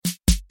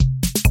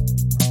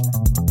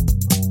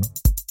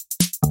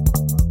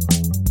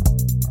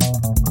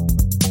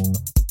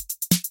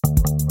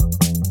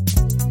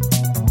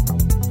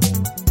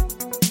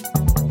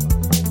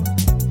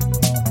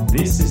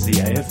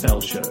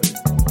AFL show,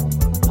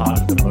 part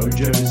of the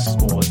Mojo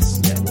Sports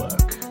Network.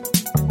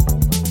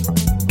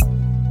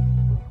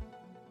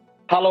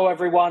 Hello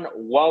everyone,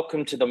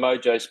 welcome to the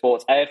Mojo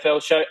Sports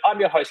AFL show. I'm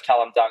your host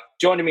Callum Dunk.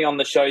 Joining me on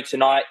the show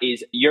tonight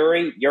is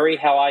Yuri. Yuri,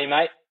 how are you,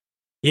 mate?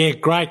 Yeah,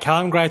 great,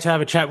 Callum. Great to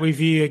have a chat with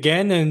you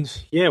again. And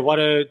yeah, what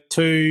a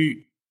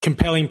two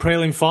compelling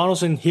prelim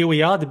finals. And here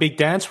we are, the big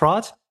dance,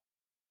 right?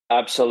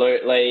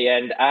 Absolutely.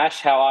 And Ash,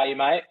 how are you,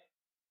 mate?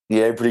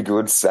 Yeah, pretty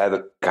good. Sad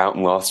that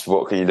Carlton lost.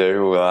 What can you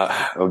do?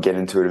 We'll get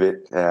into it a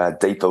bit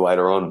deeper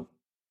later on.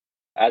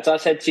 As I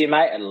said to you,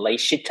 mate, at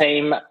least your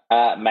team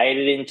made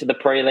it into the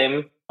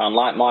prelim,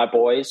 unlike my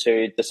boys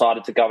who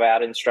decided to go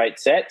out in straight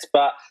sets.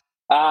 But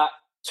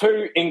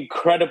two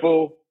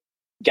incredible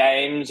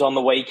games on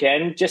the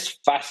weekend, just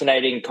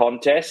fascinating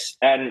contests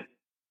and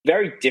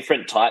very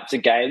different types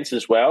of games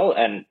as well.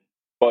 And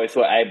both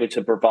were able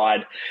to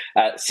provide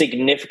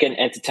significant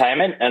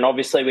entertainment. And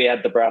obviously we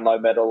had the Brownlow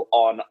medal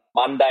on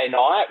Monday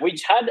night,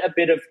 which had a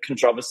bit of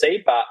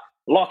controversy, but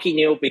Lachie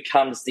Neale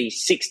becomes the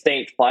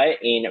 16th player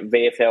in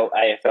VFL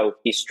AFL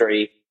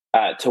history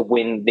to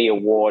win the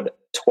award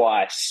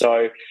twice.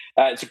 So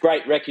it's a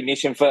great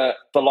recognition for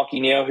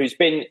Lachie Neale, who's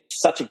been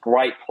such a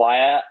great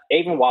player,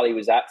 even while he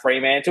was at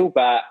Fremantle.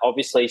 But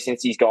obviously,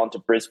 since he's gone to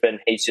Brisbane,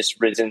 he's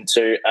just risen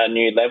to a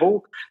new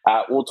level.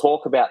 We'll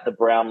talk about the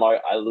Brownlow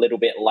a little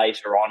bit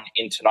later on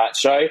in tonight's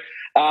show.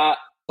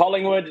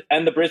 Collingwood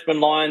and the Brisbane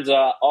Lions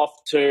are off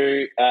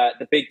to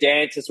the big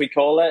dance, as we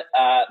call it,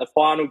 the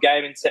final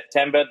game in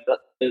September,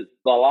 the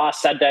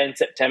last Saturday in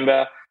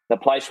September, the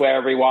place where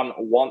everyone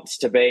wants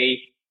to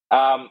be.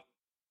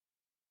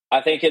 I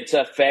think it's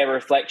a fair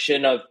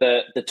reflection of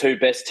the two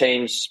best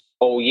teams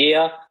all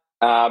year.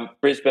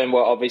 Brisbane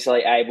were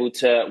obviously able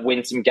to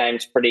win some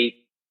games pretty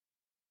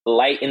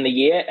late in the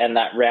year, and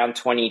that round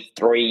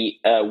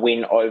 23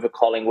 win over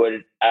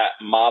Collingwood at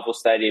Marvel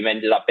Stadium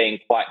ended up being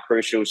quite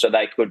crucial so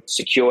they could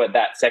secure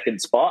that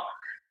second spot.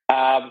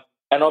 And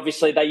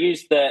obviously they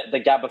used the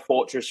Gabba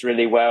Fortress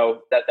really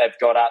well that they've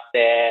got up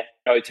there.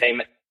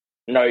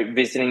 No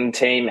visiting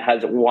team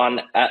has won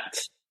at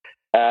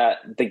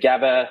the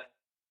Gabba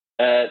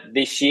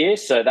this year,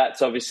 so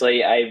that's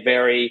obviously a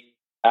very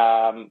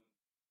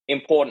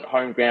important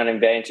home ground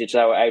advantage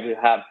they were able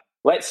to have.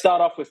 Let's start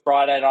off with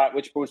Friday night,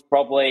 which was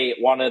probably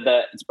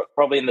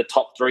probably in the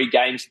top three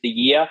games of the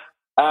year.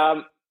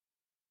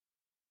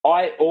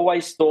 I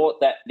always thought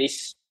that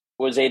this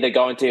was either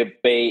going to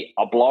be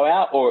a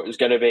blowout or it was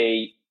going to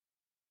be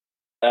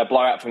a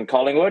blowout from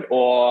Collingwood,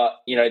 or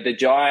the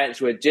Giants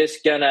were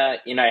just gonna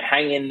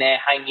hang in there.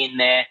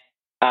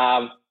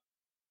 And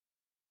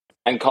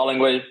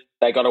Collingwood,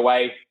 they got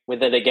away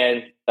with it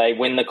again. They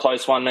win the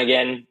close one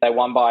again. They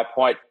won by a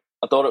point.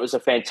 I thought it was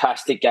a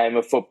fantastic game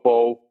of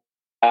football.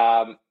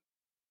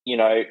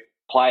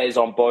 Players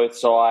on both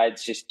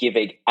sides just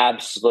giving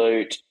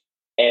absolute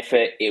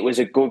effort. It was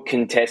a good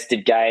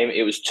contested game.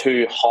 It was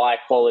two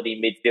high-quality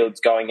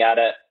midfields going at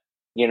it.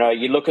 You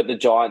look at the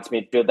Giants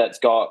midfield that's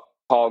got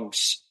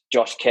Cogs,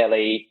 Josh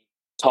Kelly,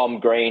 Tom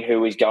Green,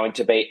 who is going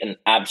to be an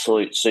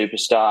absolute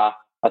superstar.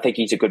 I think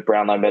he's a good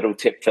Brownlow medal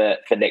tip for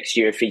next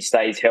year if he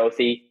stays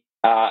healthy.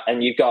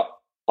 And you've got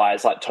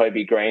players like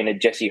Toby Green and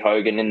Jesse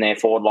Hogan in their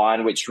forward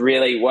line, which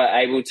really were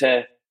able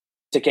to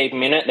keep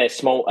them in it. Their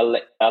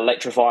small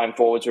electrifying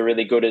forwards were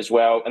really good as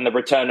well. And the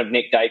return of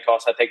Nick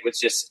Dacos, I think, was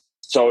just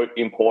so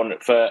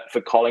important for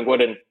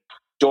Collingwood. And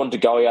Jordan De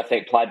Goey, I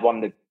think, played one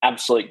of the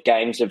absolute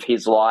games of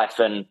his life.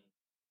 And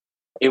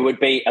it would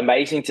be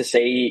amazing to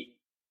see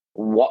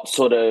what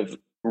sort of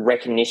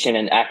recognition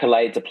and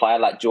accolades a player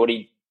like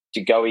Jordy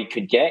De Goey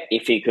could get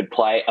if he could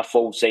play a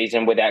full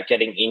season without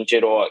getting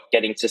injured or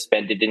getting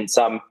suspended in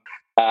some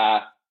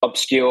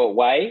obscure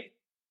way.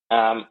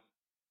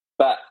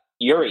 But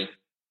Yuri,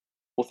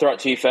 we'll throw it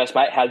to you first,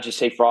 mate. How did you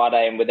see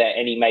Friday, and were there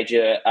any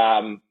major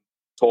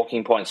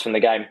talking points from the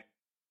game?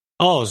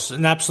 Oh, it was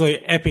an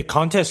absolute epic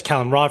contest,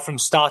 Callum, right from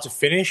start to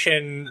finish.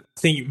 And I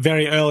think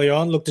very early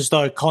on, looked as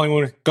though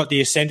Collingwood got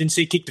the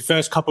ascendancy, kicked the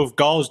first couple of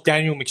goals.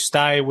 Daniel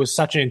McStay was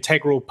such an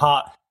integral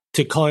part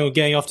to Collingwood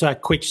getting off to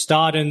that quick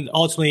start. And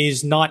ultimately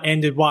his night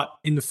ended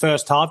in the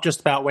first half,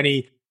 just about when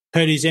he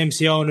hurt his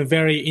MCL in a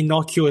very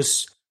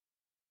innocuous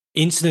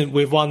incident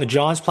with one of the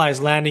Giants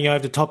players landing over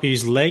the top of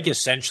his leg,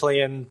 essentially.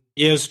 And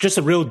it was just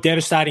a real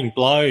devastating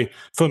blow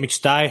for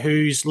McStay,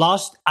 whose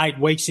last 8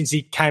 weeks since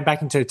he came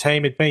back into the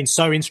team had been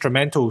so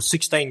instrumental,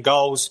 16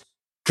 goals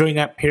during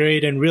that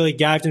period, and really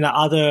gave them that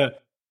other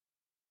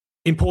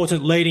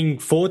important leading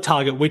forward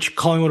target, which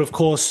Collingwood, of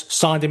course,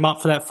 signed him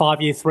up for that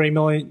 5-year,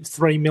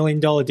 $3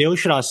 million deal,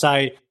 should I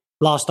say,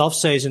 last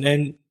off-season.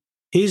 And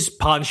his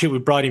partnership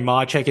with Brody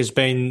Mychek has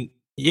been,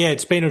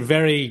 it's been a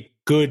very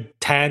good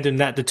tandem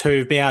that the two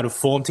have been able to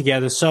form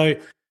together. So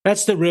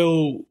that's the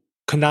real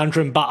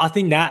conundrum. But I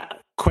think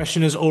that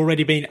question has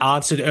already been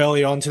answered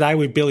early on today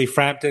with Billy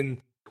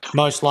Frampton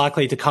most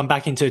likely to come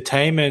back into the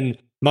team and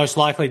most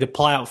likely to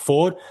play up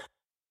forward.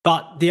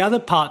 But the other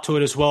part to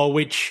it as well,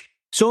 which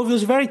sort of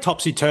was very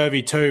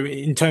topsy-turvy too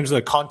in terms of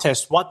the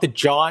contest, what the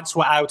Giants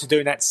were able to do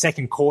in that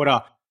second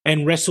quarter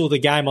and wrestle the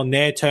game on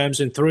their terms.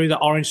 And through the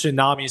Orange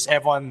Tsunami, as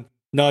everyone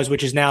knows,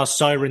 which is now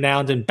so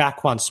renowned and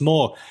back once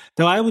more,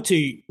 they were able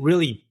to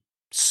really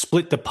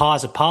split the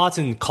pies apart,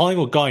 and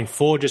Collingwood going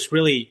forward just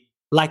really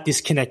lacked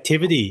this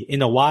connectivity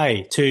in a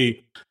way to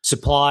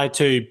supply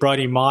to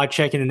Brodie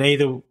Myercheck and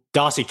either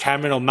Darcy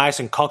Cameron or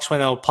Mason Cox when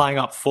they were playing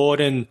up forward.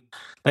 And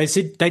they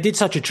did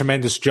such a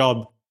tremendous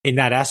job in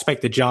that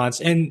aspect, the Giants.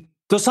 And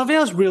there was something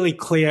that was really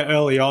clear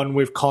early on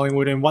with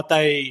Collingwood, and what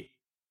probably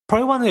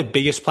one of their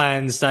biggest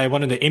plans they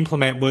wanted to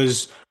implement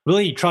was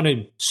really trying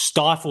to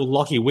stifle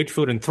Lachie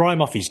Whitfield and throw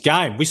him off his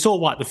game. We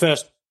saw the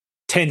first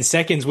 10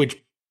 seconds,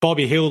 which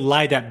Bobby Hill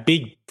laid that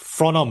big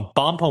front-on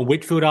bump on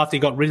Whitfield after he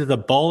got rid of the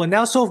ball, and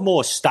that was sort of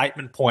more a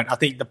statement point I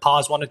think the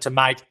Pars wanted to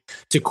make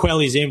to quell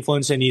his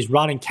influence and his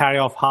run and carry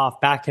off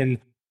half-back. And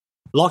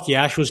Lachie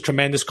Ash was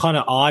tremendous, kind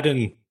of eyed,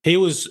 and he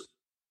was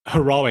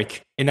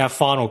heroic in that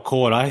final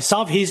quarter.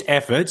 Some of his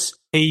efforts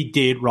he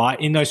did, right,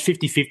 in those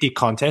 50-50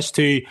 contests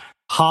to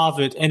halve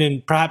it and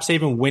then perhaps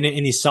even win it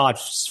in his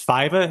side's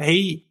favour.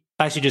 He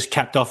basically just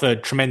capped off a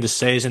tremendous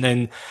season,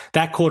 and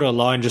that quarter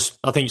alone just,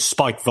 I think,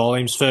 spoke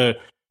volumes for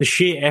the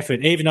sheer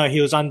effort, even though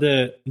he was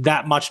under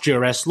that much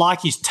duress,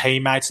 like his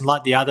teammates and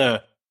like the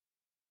other,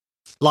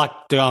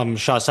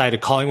 the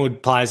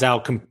Collingwood players, they were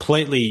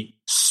completely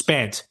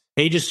spent.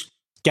 He just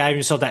gave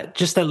himself that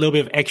little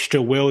bit of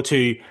extra will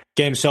to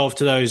get himself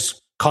to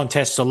those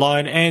contests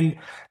alone. And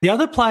the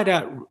other player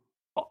that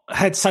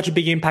had such a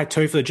big impact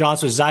too for the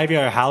Giants was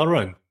Xavier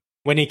O'Halloran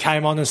when he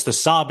came on as the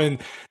sub,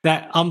 and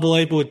that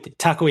unbelievable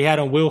tackle he had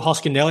on Will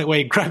Hoskin-Elliott where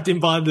he grabbed him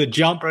by the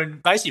jumper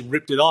and basically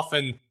ripped it off,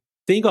 and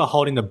then he got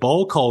holding the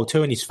ball call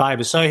too in his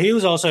favour. So he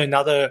was also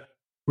another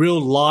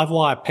real live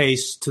wire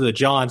piece to the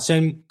Giants,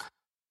 and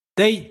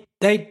they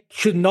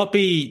should not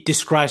be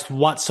disgraced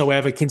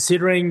whatsoever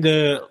considering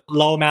the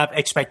low amount of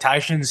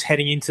expectations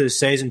heading into the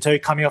season too,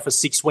 coming off a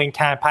 6-win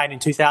campaign in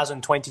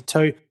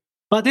 2022.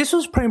 But this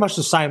was pretty much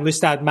the same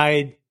list that had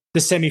made the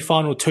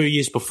semi-final 2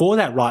 years before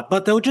that, right?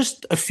 But there were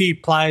just a few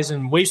players,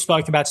 and we've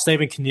spoken about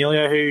Stephen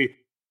Cornelio, who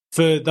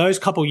for those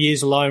couple of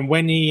years alone,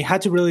 when he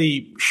had to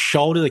really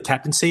shoulder the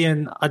captaincy,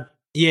 and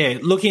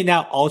looking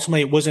out,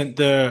 ultimately it wasn't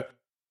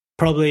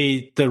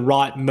probably the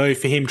right move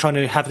for him, trying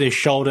to have to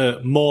shoulder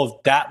more of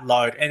that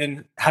load and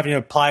then having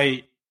to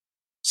play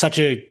such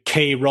a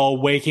key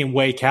role week in,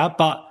 week out.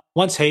 But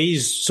once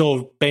he's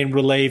sort of been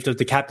relieved of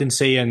the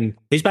captaincy and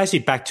he's basically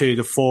back to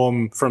the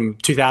form from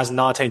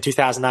 2019,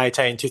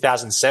 2018,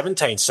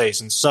 2017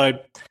 seasons. So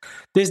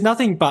there's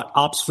nothing but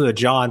ups for the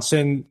Giants.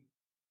 And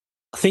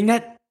I think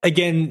that,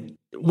 again,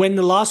 when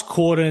the last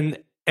quarter and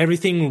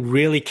everything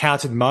really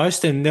counted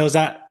most, and there was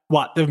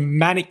the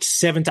manic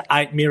 7 to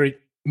 8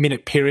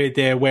 minute period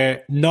there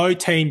where no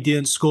team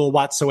didn't score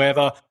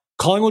whatsoever.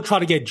 Collingwood tried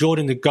to get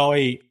Jordan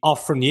Ngoe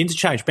off from the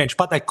interchange bench,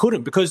 but they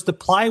couldn't because the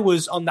play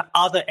was on the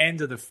other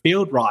end of the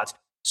field, right?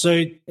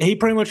 So he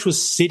pretty much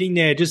was sitting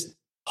there just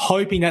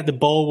hoping that the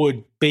ball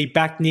would be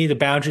back near the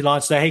boundary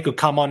line so that he could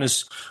come on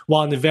as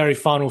one of the very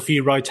final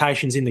few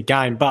rotations in the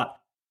game. But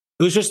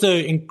it was just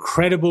an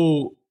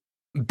incredible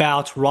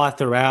bout right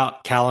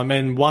throughout, Callum,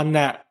 and one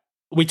that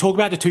we talk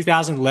about the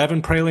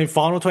 2011 prelim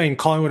final between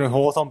Collingwood and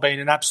Hawthorn being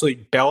an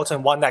absolute belt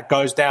and one that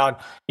goes down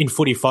in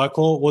footy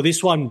folklore. Well,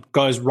 this one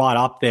goes right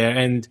up there.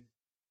 And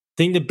I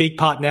think the big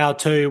part now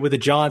too with the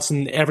Giants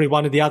and every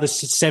one of the other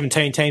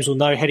 17 teams will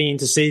know heading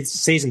into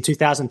season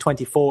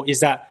 2024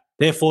 is that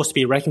they're forced to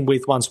be reckoned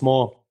with once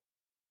more.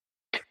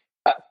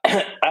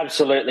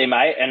 Absolutely,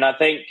 mate. And I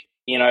think,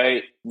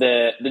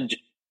 the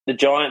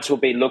Giants will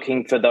be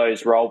looking for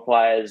those role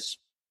players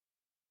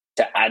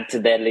to add to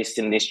their list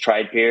in this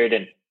trade period.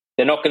 And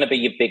they're not going to be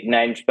your big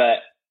names, but,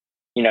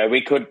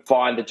 we could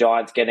find the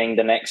Giants getting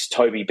the next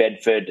Toby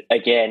Bedford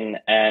again,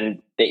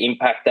 and the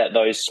impact that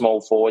those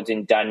small forwards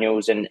in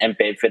Daniels and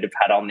Bedford have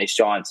had on this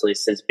Giants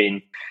list has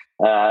been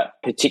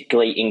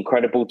particularly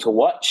incredible to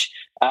watch.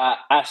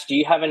 Ash, do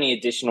you have any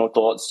additional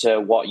thoughts to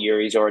what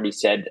Yuri's already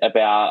said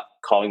about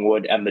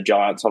Collingwood and the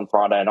Giants on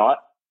Friday night?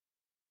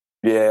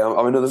 Yeah,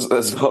 I mean,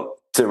 there's not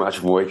too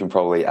much more we can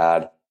probably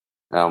add.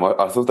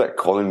 I thought that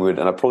Collingwood,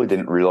 and I probably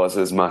didn't realise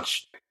it as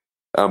much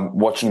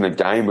watching the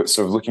game, but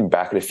sort of looking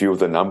back at a few of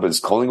the numbers,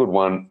 Collingwood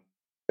won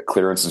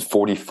clearances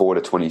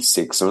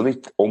 44-26, so only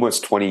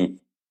almost 20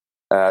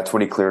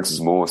 clearances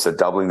more, so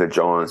doubling the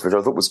Giants, which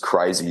I thought was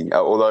crazy.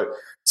 Although,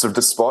 sort of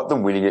despite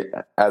them winning it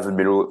as a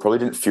middle, it probably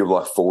didn't feel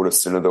like Ford or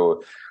Senator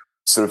were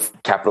sort of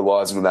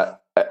capitalising on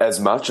that as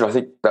much, and I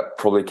think that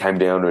probably came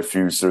down to a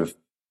few sort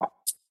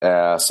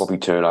of sloppy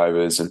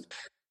turnovers and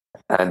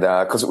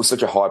because it was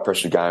such a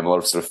high-pressure game, a lot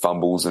of sort of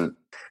fumbles and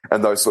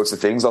those sorts of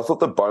things. I thought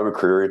that Beau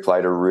McCreary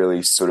played a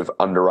really sort of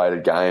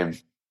underrated game.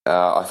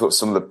 I thought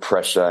some of the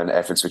pressure and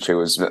efforts which he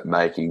was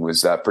making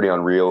was pretty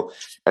unreal.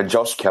 And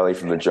Josh Kelly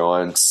from the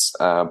Giants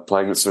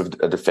playing as sort of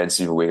a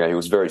defensive winger, he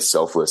was very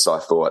selfless, I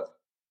thought.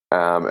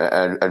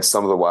 And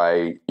some of the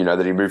way,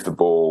 that he moved the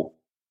ball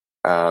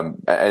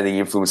and the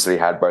influence that he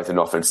had both in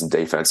offense and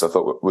defense, I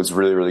thought was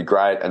really, really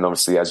great. And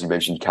obviously, as you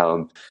mentioned,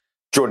 Callum,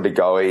 Jordan De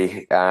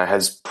Goey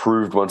has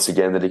proved once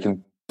again that he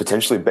can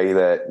potentially be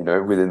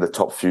there, within the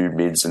top few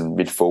mids and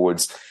mid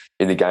forwards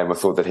in the game. I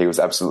thought that he was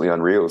absolutely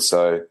unreal.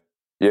 So,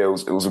 yeah,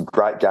 it was a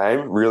great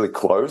game, really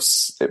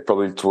close. It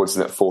probably towards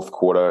that fourth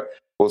quarter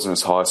wasn't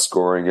as high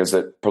scoring as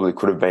it probably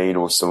could have been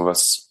or some of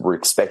us were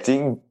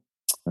expecting.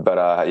 But,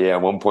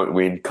 1-point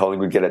win,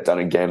 Collingwood get it done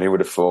again. Who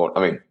would have thought?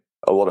 I mean,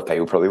 a lot of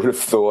people probably would have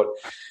thought.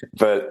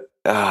 But,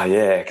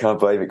 can't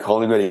believe it.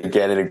 Collingwood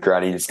again in a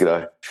granny. Just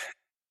going to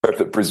hope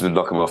that Brisbane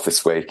knock them off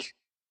this week.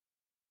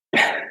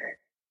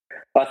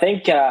 I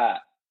think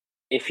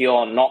if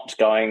you're not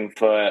going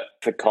for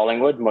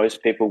Collingwood,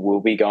 most people will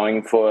be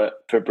going for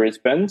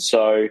Brisbane.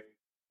 So,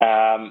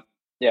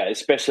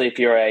 especially if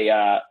you're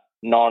a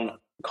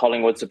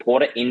non-Collingwood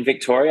supporter in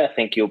Victoria, I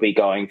think you'll be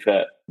going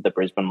for the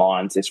Brisbane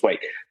Lions this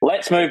week.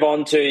 Let's move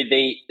on to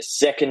the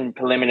second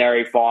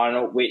preliminary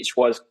final, which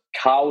was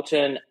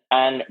Carlton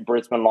and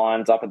Brisbane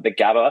Lions up at the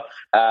Gabba.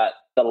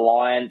 The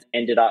Lions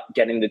ended up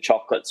getting the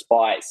Chocolates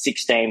by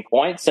 16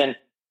 points, and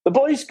the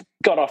boys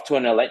got off to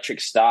an electric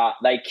start.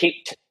 They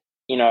kicked,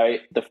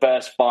 the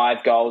first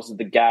 5 goals of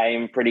the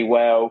game pretty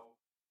well.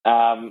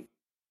 They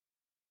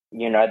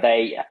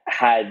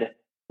had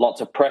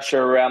lots of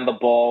pressure around the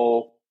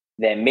ball.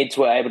 Their mids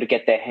were able to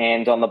get their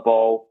hands on the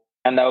ball,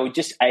 and they were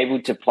just able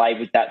to play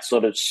with that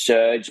sort of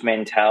surge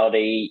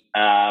mentality.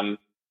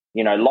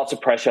 Lots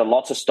of pressure,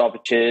 lots of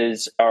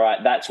stoppages. All right,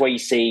 that's where you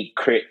see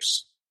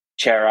Cripps,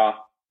 Chera,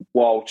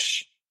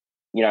 Walsh,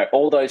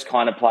 all those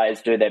kind of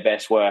players do their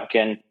best work.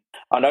 And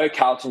I know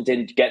Carlton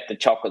didn't get the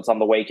Chocolates on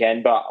the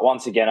weekend, but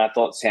once again, I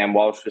thought Sam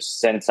Walsh was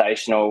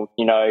sensational.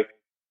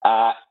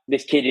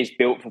 This kid is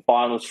built for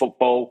finals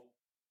football.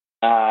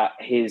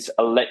 His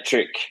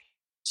electric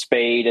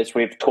speed, as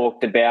we've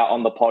talked about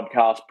on the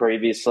podcast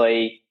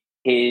previously,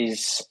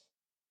 his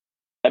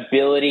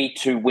ability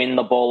to win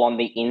the ball on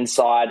the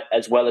inside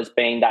as well as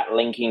being that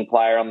linking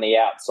player on the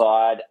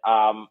outside.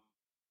 A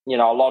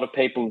lot of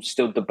people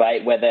still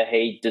debate whether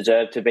he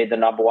deserved to be the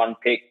number 1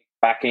 pick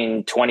back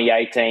in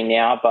 2018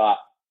 now, but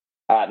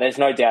there's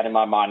no doubt in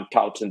my mind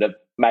Carlton have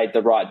made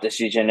the right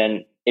decision,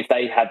 and if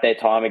they had their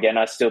time again,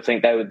 I still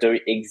think they would do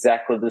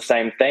exactly the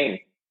same thing.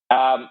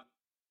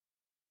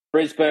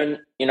 Brisbane,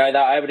 they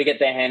were able to get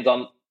their hands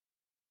on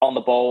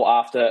the ball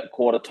after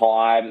quarter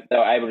time. They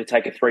were able to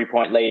take a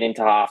 3-point lead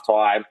into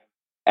halftime.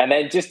 And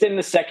then just in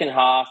the second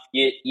half,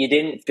 you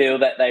didn't feel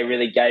that they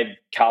really gave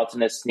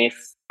Carlton a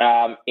sniff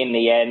in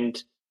the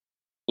end.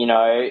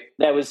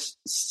 There was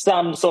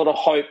some sort of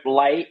hope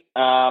late.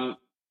 But,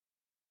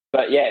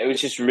 it was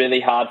just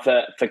really hard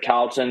for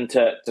Carlton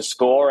to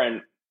score.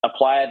 And a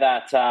player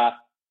that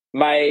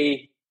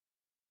may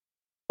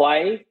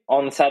play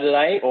on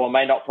Saturday or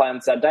may not play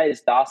on Saturday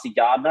is Darcy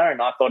Gardner,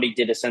 and I thought he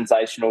did a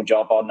sensational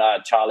job on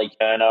Charlie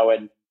Curnow.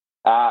 And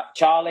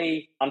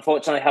Charlie,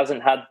 unfortunately,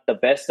 hasn't had the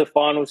best of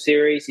final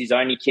series. He's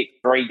only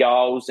kicked 3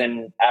 goals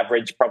and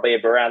averaged probably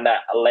around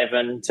that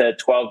 11 to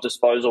 12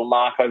 disposal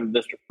mark over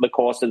the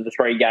course of the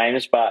 3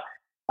 games. But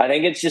I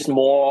think it's just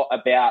more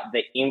about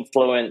the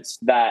influence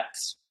that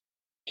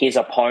his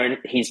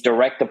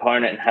direct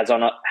opponent had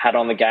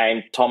on the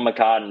game. Tom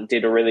McCartan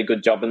did a really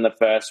good job in the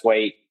first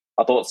week.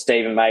 I thought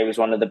Stephen May was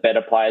one of the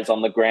better players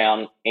on the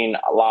ground in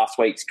last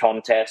week's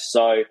contest.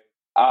 So,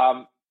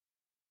 a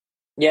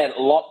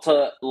lot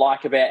to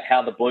like about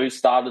how the Blues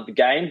started the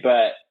game,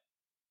 but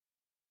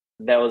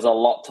there was a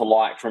lot to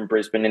like from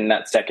Brisbane in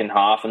that second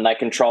half, and they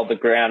controlled the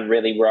ground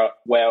really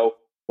well.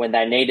 When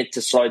they needed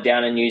to slow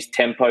down and use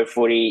tempo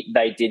footy,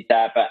 they did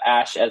that. But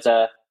Ash, as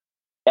our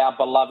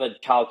beloved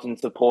Carlton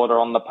supporter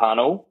on the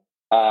panel,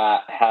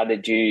 how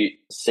did you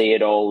see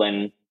it all,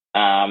 and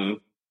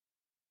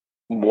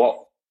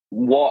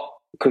what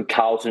could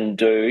Carlton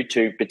do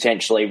to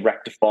potentially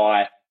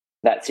rectify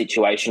that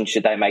situation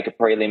should they make a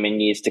prelim in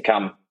years to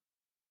come?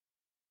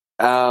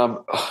 I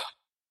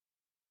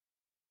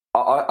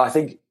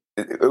think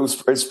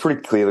it's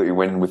pretty clear that we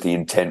went with the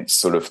intent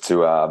sort of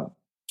to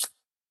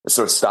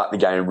start the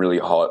game really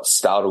hot,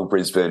 startle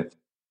Brisbane,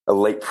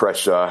 elite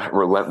pressure,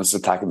 relentless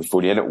attack of the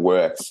footy, and it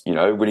worked.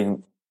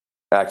 Winning,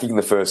 kicking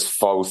the first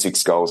 5 or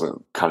 6 goals. I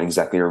can't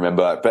exactly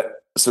remember,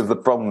 but sort of the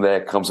problem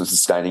there comes with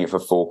sustaining it for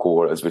 4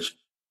 quarters, which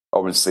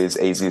obviously is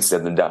easier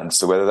said than done.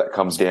 So whether that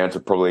comes down to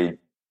probably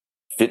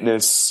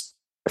fitness,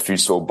 a few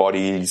sore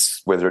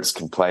bodies, whether it's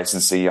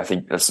complacency, I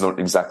think that's not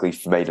exactly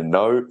for me to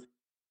know.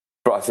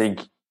 But I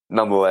think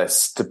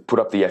nonetheless, to put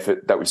up the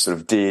effort that we sort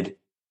of did,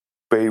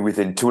 be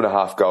within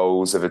 2.5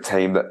 goals of a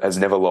team that has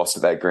never lost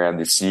at that ground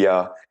this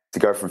year, to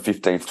go from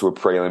 15th to a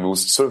prelim, it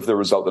was sort of the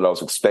result that I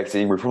was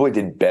expecting. We probably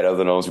did better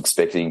than I was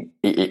expecting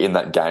in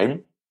that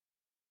game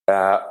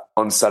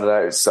on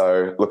Saturday.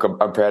 So, look,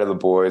 I'm proud of the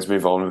boys.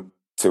 Move on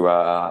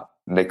to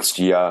next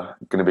year.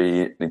 Going to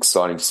be an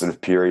exciting sort of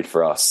period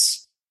for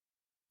us.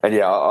 And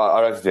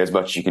I don't think there's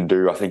much you can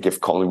do. I think if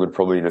Collingwood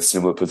probably in a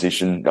similar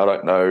position, I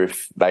don't know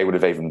if they would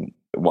have even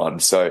won.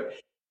 So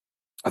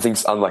I think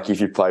it's unlucky if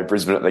you play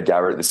Brisbane at the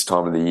Gabba at this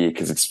time of the year,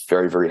 because it's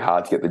very, very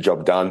hard to get the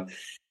job done.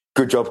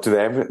 Good job to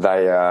them.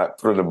 They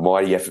put in a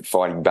mighty effort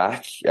fighting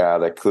back.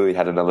 They clearly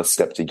had another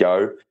step to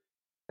go.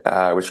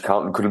 which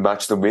Carlton couldn't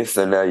match them with.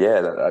 And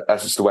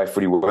that's just the way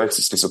footy works.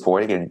 It's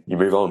disappointing, and you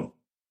move on.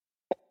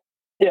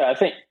 Yeah,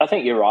 I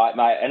think you're right,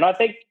 mate. And I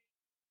think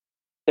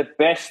the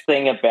best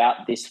thing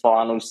about this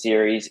final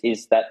series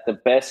is that the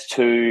best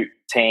two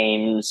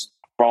teams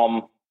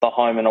from the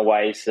home and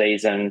away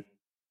season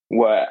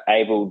were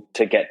able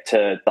to get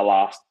to the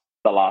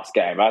last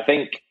game. I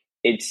think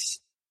it's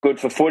good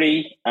for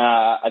footy.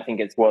 I think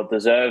it's well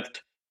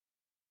deserved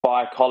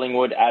by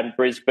Collingwood and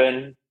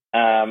Brisbane.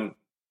 And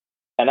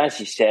as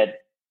you said,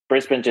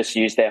 Brisbane just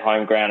used their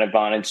home ground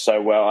advantage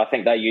so well. I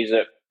think they use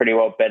it pretty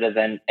well, better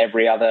than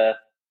every other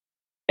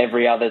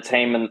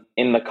team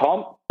in the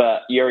comp.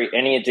 But Yuri,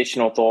 any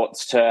additional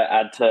thoughts to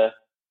add to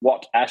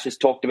what Ash has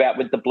talked about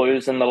with the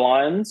Blues and the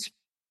Lions?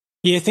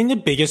 Yeah, I think the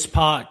biggest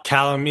part,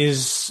 Callum,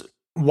 is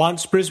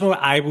once Brisbane were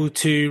able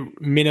to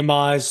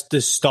minimise the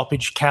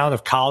stoppage count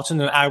of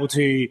Carlton and able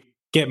to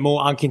get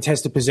more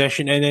uncontested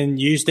possession and then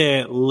use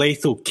their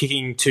lethal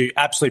kicking to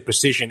absolute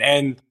precision.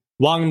 And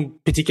one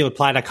particular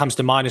player that comes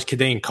to mind is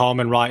Kadeem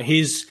Coleman, right?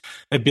 His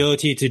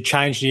ability to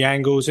change the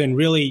angles and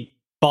really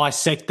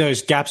bisect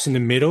those gaps in the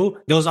middle.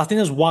 I think there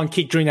was one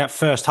kick during that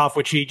first half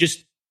which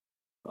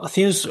I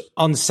think it was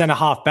on centre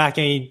half back,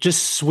 and he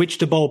just switched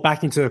the ball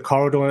back into the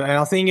corridor, and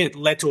I think it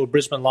led to a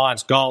Brisbane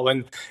Lions goal.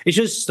 And it's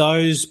just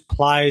those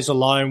plays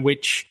alone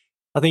which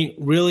I think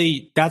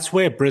really that's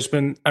where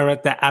Brisbane are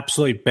at their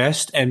absolute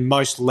best and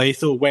most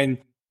lethal, when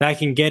they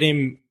can get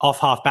him off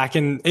half back.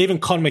 And even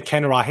Con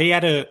McKenna, right, he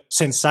had a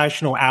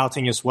sensational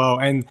outing as well.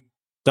 And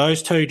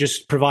those two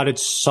just provided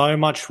so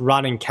much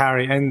run and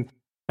carry. And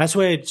that's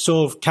where it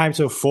sort of came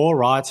to a fore,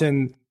 right?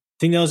 And I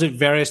think there was at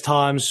various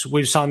times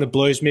with some of the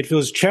Blues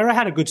midfielders. Chera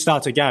had a good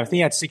start to the game. I think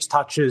he had 6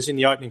 touches in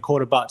the opening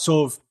quarter, but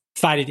sort of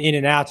faded in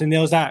and out. And there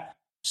was that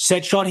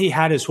set shot he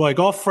had as well. He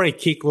got a free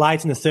kick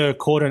late in the third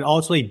quarter and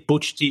ultimately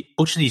butchered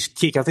his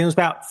kick. I think it was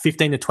about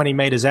 15 to 20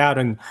 metres out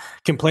and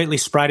completely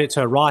sprayed it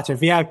to the right.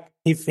 And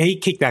if he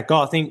kicked that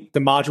goal, I think the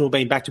margin will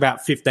be back to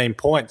about 15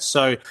 points.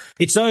 So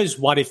it's those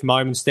what-if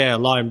moments there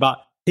alone.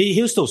 But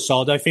he was still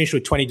solid. They finished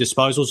with 20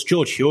 disposals.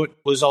 George Hewitt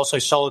was also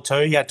solid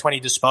too. He had 20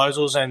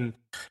 disposals. And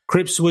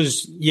Cripps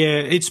was,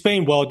 it's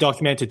been well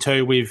documented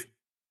too with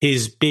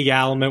his big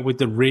element with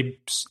the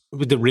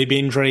rib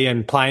injury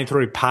and playing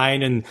through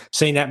pain and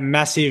seeing that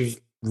massive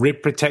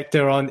rib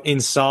protector on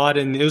inside.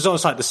 And it was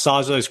almost like the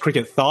size of those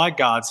cricket thigh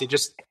guards.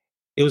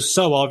 It was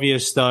so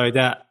obvious though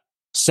that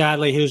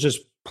sadly he was just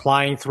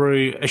playing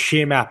through a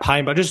sheer amount of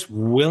pain, but just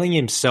willing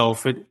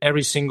himself at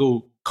every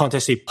single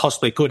contest he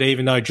possibly could,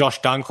 even though Josh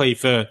Dunkley,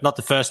 for not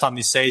the first time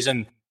this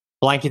season,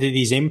 blanketed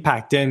his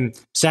impact. And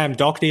Sam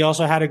Doherty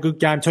also had a good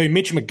game too.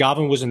 Mitch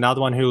McGovern was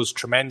another one who was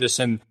tremendous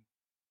and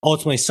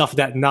ultimately suffered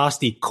that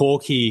nasty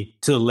corky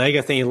to the leg.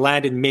 I think he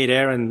landed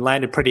mid-air and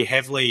landed pretty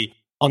heavily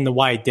on the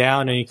way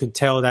down, and you could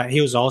tell that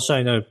he was also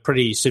in a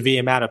pretty severe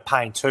amount of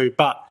pain too.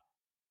 But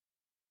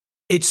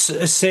it's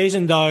a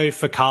season though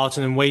for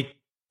Carlton, and we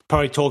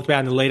probably talked about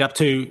in the lead up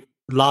to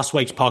last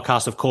week's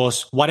podcast, of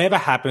course, whatever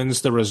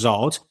happens, the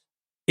result,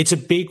 it's a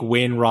big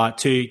win, right,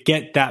 to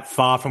get that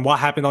far from what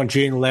happened on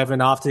June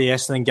 11 after the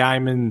Essendon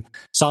game and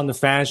some of the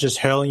fans just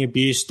hurling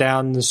abuse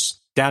down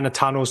the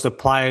tunnels. The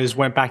players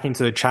went back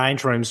into the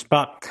change rooms.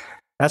 But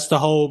that's the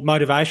whole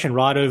motivation,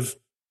 right, of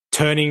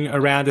turning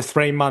around a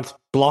 3-month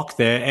block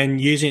there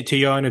and using it to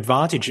your own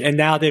advantage. And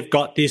now they've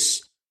got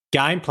this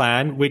game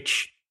plan,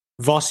 which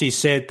Vossi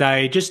said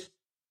they just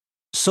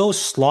sort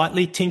of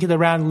slightly tinkered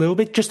around a little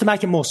bit just to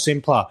make it more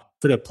simpler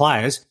for the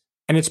players.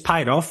 And it's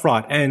paid off,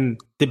 right? And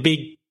the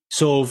big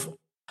sort of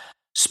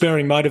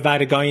spurring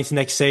motivator going into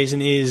next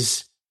season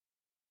is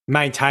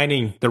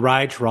maintaining the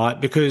rage, right?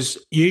 Because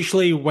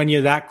usually when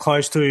you're that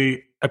close to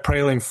a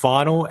prelim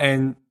final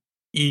and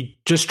you're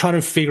just trying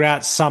to figure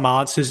out some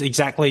answers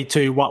exactly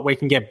to what we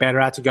can get better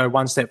at to go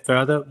one step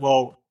further,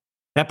 well,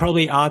 that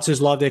probably answers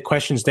a lot of their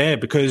questions there,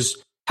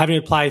 because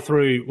having to play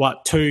through,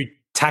 2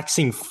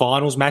 taxing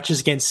finals matches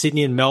against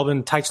Sydney and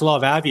Melbourne takes a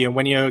lot out of you. And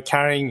when you're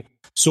carrying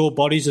sore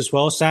bodies as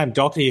well, Sam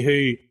Doherty,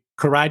 who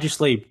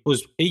courageously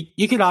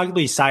you could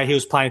arguably say he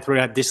was playing through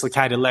that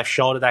dislocated left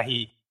shoulder that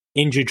he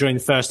injured during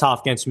the first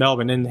half against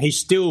Melbourne, and he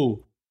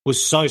still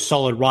was so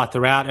solid right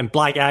throughout. And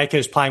Blake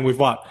Acres playing with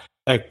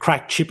a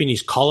cracked chip in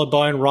his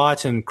collarbone,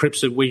 right? And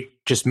Cripps, that we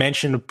just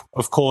mentioned,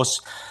 of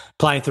course,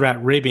 playing through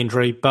that rib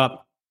injury.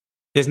 But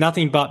there's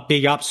nothing but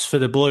big ups for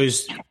the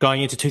Blues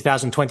going into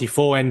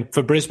 2024. And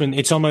for Brisbane,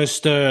 it's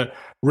almost a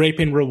reap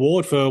and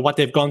reward for what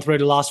they've gone through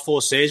the last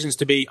 4 seasons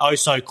to be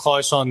so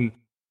close on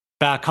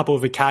about a couple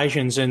of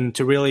occasions and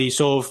to really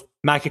sort of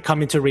make it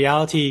come into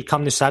reality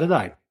come this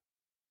Saturday.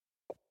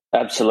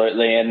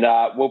 Absolutely. And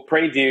we'll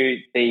preview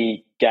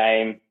the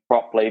game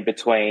properly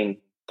between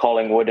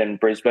Collingwood and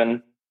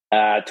Brisbane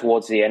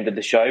towards the end of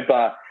the show.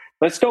 But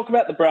let's talk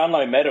about the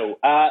Brownlow medal.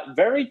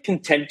 Very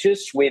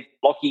contentious with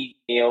Lachie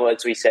Neale,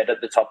 as we said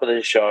at the top of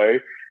the show,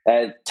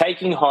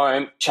 taking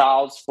home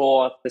Charles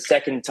for the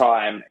second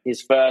time.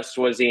 His first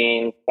was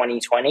in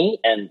 2020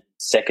 and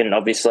second,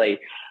 obviously,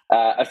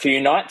 a few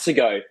nights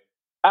ago.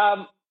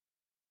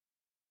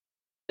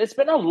 There's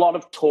been a lot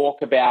of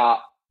talk about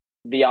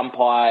the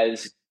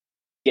umpires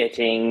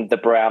getting the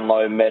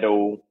Brownlow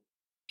medal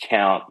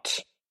count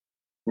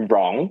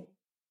wrong.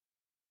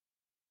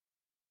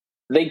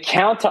 The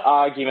counter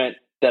argument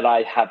that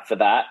I have for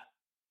that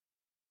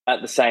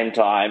at the same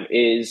time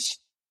is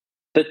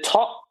the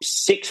top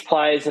 6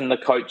 players in the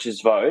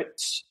coaches'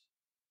 votes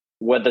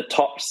were the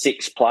top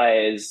 6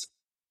 players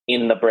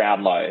in the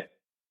Brownlow.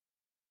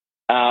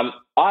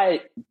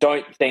 I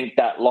don't think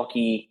that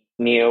Lachie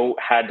Neale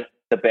had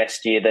the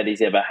best year that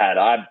he's ever had.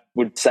 I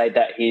would say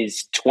that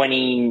his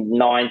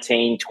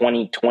 2019,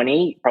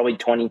 2020, probably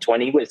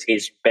 2020 was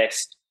his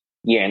best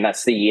year, and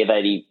that's the year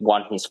that he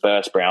won his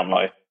first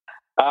Brownlow.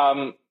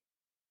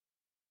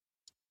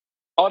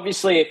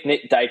 Obviously, if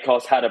Nick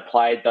Dacos had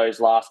played those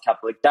last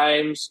couple of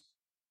games,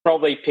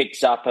 probably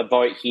picks up a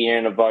vote here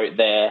and a vote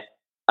there,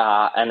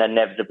 and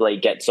inevitably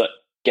gets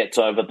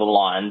over the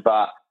line.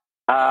 But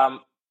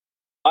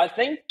I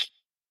think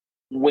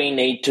we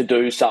need to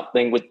do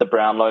something with the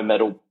Brownlow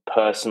medal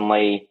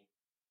personally,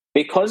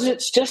 because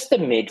it's just the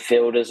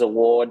midfielders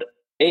award.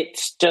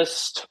 It's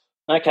just,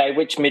 okay,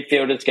 which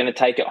midfielder's going to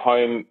take it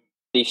home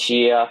this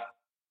year?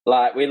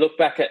 Like, we look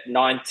back at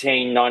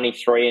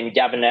 1993 and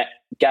Gavin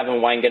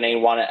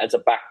Wanganeen won it as a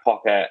back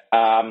pocket.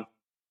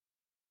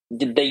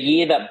 The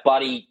year that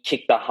Buddy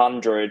kicked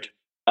 100,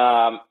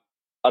 I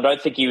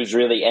don't think he was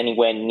really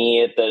anywhere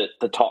near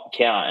the top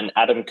count, and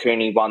Adam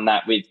Cooney won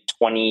that with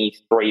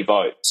 23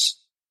 votes.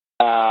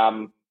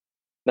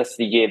 That's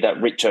the year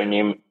that Rich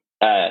O'Neill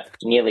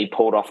nearly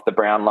pulled off the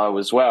Brownlow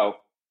as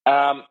well.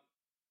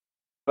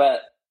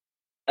 But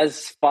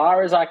as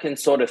far as I can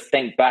sort of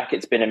think back,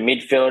 it's been a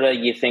midfielder.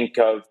 You think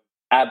of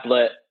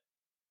Ablett,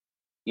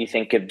 you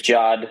think of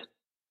Judd,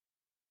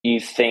 you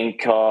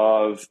think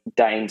of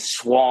Dane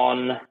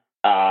Swan,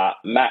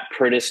 Matt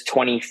Prittis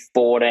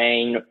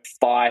 2014,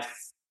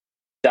 Fife,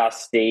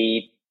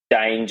 Dusty,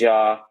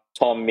 Danger,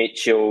 Tom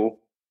Mitchell,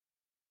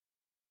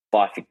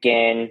 Fife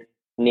again,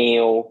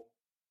 Neil,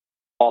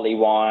 Ollie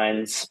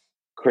Wines,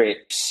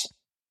 Cripps.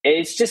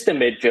 It's just a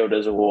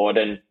midfielders award,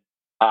 and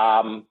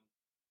I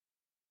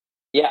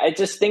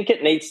just think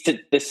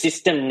the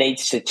system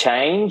needs to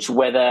change,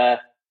 whether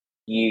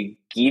you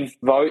give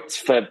votes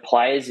for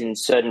players in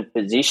certain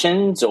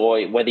positions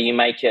or whether you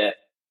make it,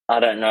 I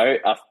don't know,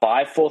 a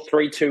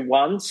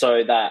 5-4-3-2-1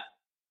 so that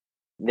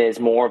there's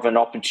more of an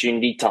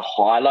opportunity to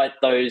highlight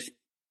those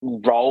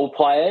role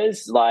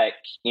players. Like,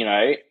 you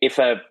know,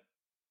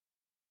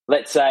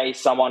 let's say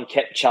someone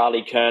kept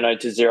Charlie Curnow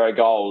to 0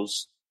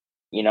 goals,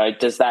 you know,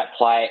 does that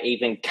player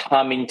even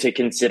come into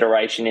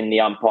consideration in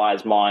the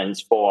umpires'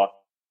 minds for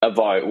a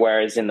vote?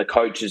 Whereas in the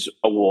coaches'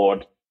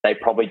 award, they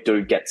probably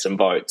do get some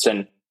votes.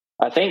 And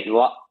I think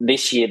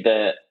this year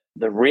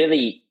the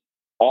really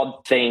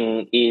odd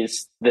thing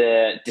is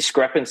the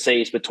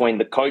discrepancies between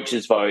the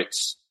coaches'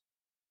 votes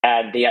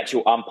and the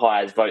actual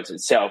umpires' votes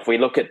itself. We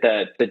look at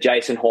the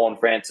Jason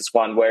Horne-Francis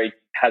one where he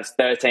has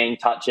 13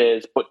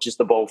 touches, butchers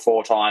the ball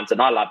 4 times,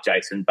 and I love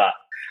Jason, but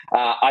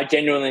I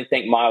genuinely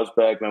think Miles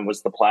Bergman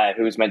was the player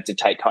who was meant to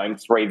take home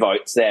 3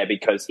 votes there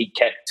because he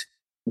kept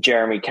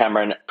Jeremy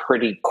Cameron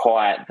pretty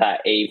quiet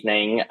that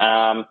evening.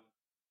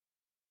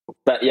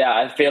 But yeah,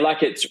 I feel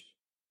like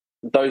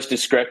those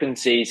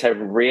discrepancies have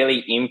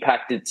really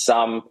impacted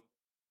some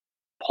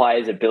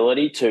players'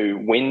 ability to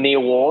win the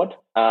award.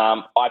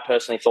 I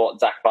personally thought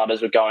Zach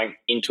Butters were going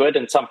into it,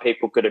 and some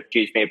people could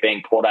accuse me of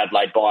being Port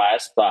Adelaide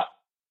biased, but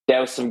there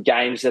were some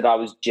games that I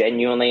was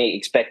genuinely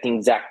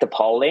expecting Zach to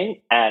pole in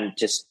and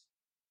just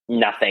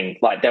nothing.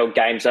 Like, there were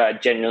games that I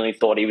genuinely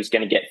thought he was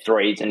going to get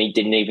 3s and he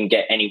didn't even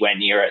get anywhere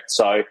near it.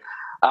 So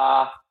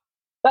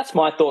that's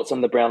my thoughts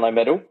on the Brownlow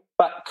medal.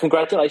 But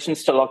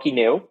congratulations to Lachie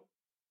Neale.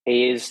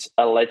 He is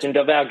a legend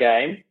of our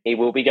game. He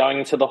will be going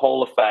into the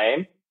Hall of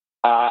Fame.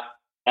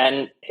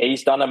 And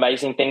he's done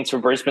amazing things for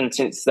Brisbane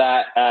since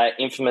that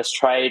infamous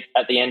trade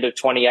at the end of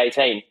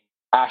 2018.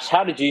 Ash,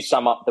 how did you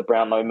sum up the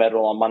Brownlow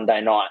medal on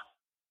Monday night?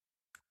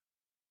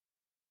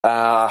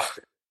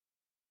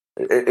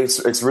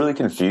 It's really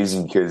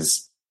confusing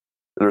because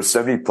there are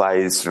so many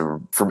players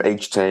from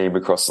each team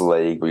across the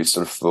league where you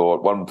sort of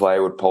thought one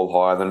player would poll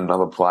higher than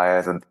another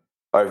player, and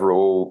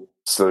overall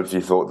sort of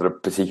you thought that a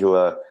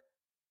particular,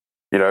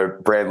 you know,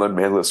 Brownlow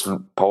medalist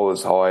would poll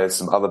as high as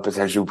some other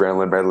potential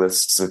Brownlow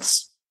medalists.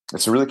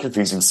 It's a really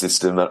confusing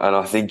system, and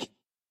I think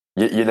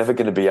you're never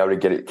going to be able to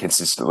get it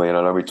consistently. And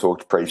I know we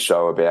talked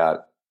pre-show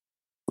about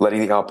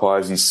letting the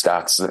umpires use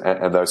stats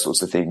and those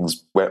sorts of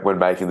things when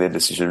making their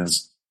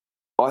decisions.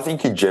 I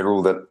think in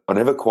general that I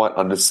never quite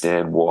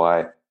understand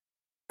why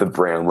the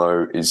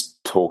Brownlow is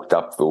talked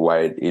up the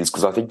way it is,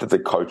 because I think that the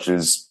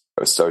Coaches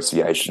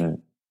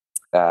Association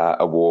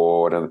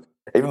award and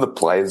even the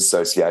Players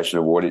Association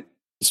award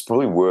is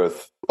probably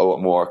worth a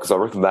lot more, because I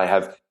reckon they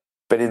have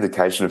better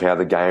indication of how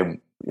the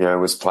game, you know,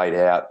 was played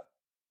out,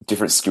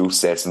 different skill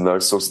sets and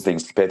those sorts of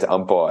things compared to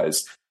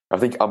umpires. I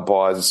think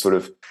umpires are sort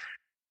of,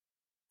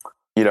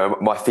 you know,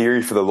 my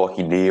theory for the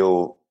Lachie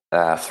Neale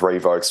 3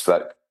 votes for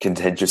that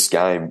contentious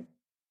game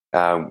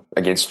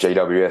against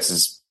GWS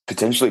is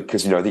potentially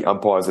because, you know, the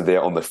umpires are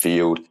there on the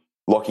field.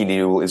 Lachie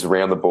Neale is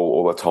around the ball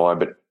all the time,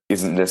 but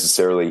isn't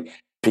necessarily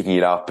picking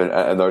it up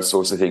and those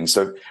sorts of things.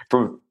 So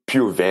from a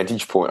pure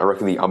vantage point, I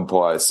reckon the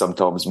umpires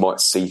sometimes might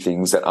see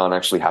things that aren't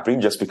actually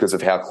happening just because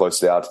of how close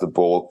they are to the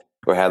ball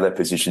or how they're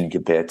positioned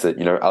compared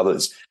to,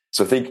 others.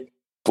 So I think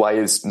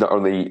players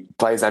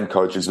and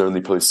coaches not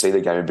only probably see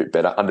the game a bit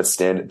better,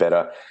 understand it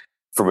better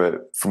from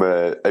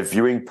a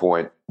viewing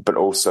point, but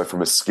also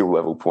from a skill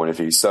level point of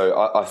view.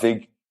 So I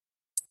think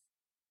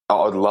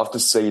I'd love to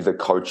see the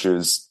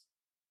Coaches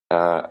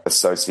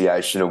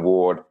Association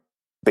Award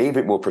be a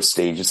bit more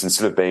prestigious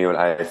instead of being on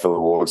AFL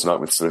Awards night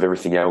with sort of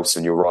everything else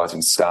and your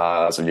rising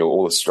stars and your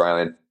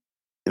All-Australian.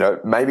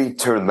 Maybe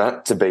turn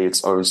that to be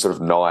its own sort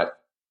of night,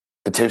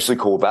 potentially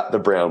call that the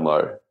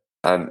Brownlow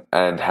and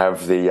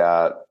have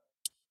the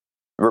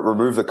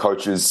remove the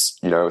Coaches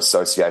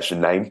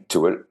Association name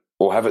to it,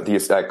 or have it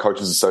the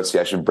Coaches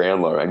Association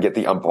Brownlow and get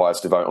the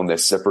umpires to vote on their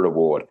separate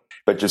award,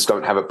 but just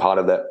don't have it part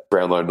of that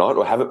Brownlow night,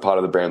 or have it part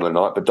of the Brownlow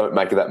night, but don't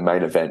make it that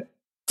main event.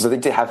 Because I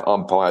think to have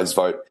umpires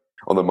vote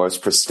on the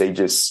most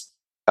prestigious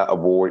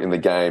award in the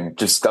game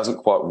just doesn't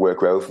quite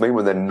work well for me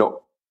when they're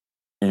not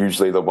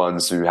usually the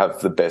ones who have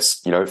the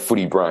best,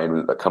 footy brain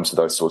when it comes to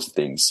those sorts of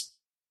things.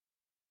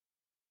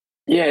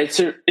 Yeah, it's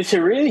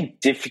a really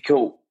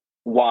difficult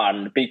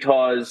one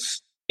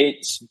because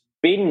it's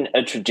been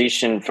a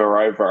tradition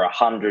for over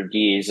 100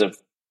 years of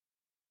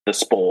the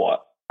sport.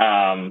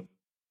 And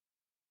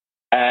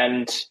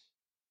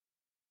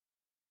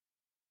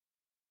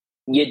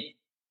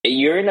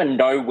you're in a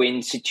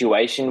no-win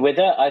situation with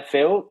it, I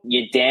feel.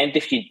 You're damned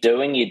if you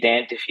do and you're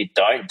damned if you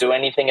don't do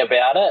anything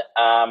about it.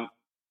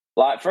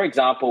 Like, for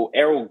example,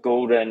 Errol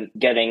Goulden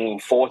getting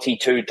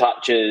 42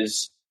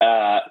 touches,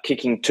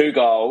 kicking 2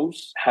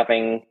 goals,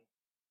 having,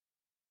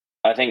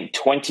 I think,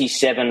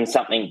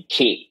 27-something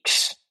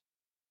kicks,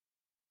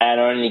 and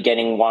only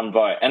getting 1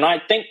 vote. And I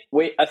think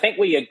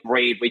we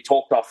agreed, we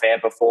talked off air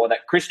before,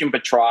 that Christian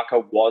Petrarca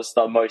was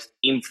the most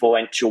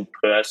influential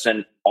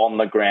person on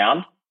the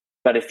ground.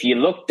 But if you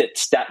looked at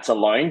stats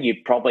alone,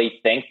 you'd probably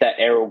think that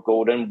Errol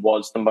Goulden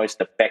was the most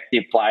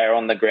effective player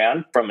on the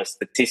ground from a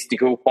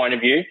statistical point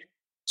of view.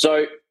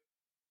 So,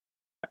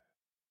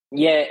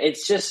 yeah,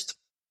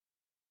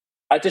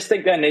 I just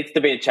think there needs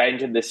to be a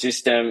change in the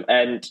system.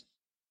 And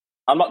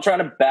I'm not trying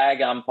to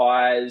bag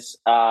umpires.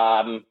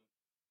 I'd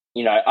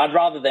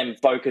rather them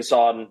focus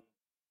on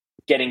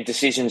getting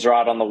decisions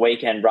right on the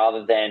weekend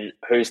rather than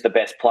who's the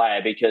best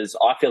player, because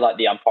I feel like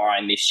the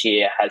umpiring this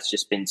year has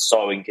just been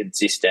so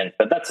inconsistent.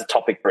 But that's a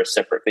topic for a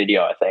separate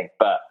video, I think.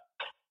 But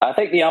I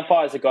think the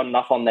umpires have got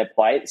enough on their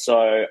plate,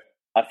 so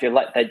I feel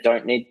like they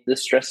don't need the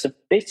stress of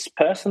this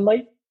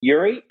personally.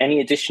 Yuri, any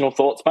additional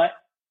thoughts, mate?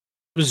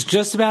 I was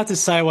just about to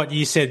say what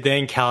you said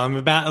then, Callum,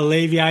 about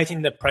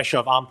alleviating the pressure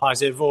of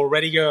umpires. They've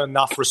already got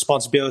enough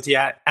responsibility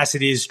as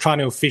it is trying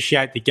to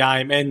officiate the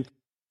game. And I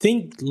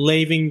think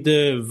leaving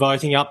the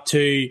voting up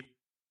to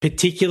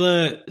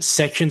particular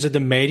sections of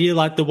the media,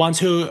 like the ones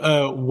who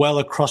are well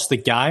across the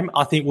game,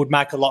 I think would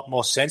make a lot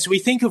more sense. We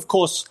think, of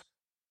course,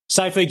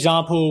 say, for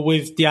example,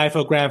 with the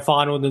AFL Grand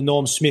Final and the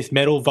Norm Smith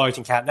medal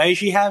voting count, they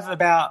usually have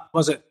about,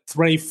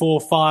 3,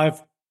 4,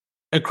 5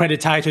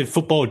 accredited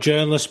football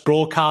journalists,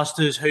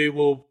 broadcasters who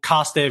will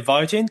cast their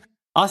vote in.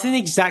 I think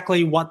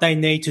exactly what they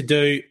need to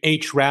do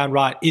each round,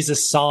 right, is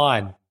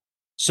assign.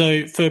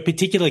 So for a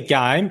particular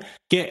game,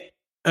 get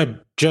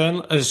an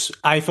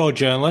AFL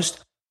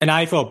journalist, an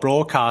AFL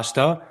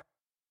broadcaster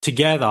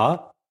together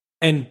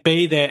and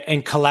be there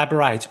and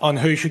collaborate on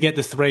who should get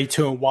the 3,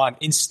 2 and 1,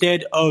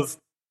 instead of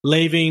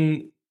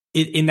leaving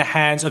it in the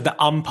hands of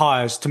the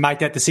umpires to make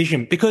that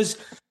decision. Because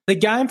the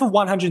game for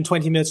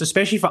 120 minutes,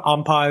 especially for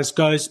umpires,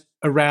 goes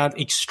around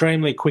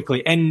extremely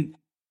quickly. And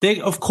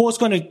they're, of course,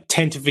 going to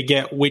tend to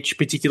forget which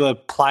particular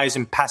plays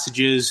and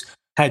passages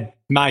had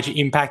major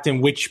impact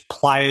and which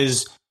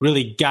players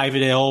really gave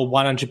it all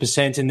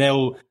 100% and they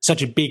were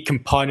such a big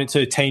component to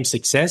the team's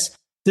success.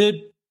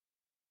 The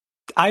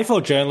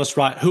AFL journalists,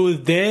 right, who are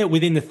there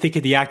within the thick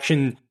of the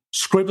action,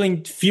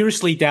 scribbling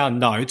furiously down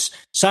notes,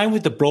 same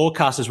with the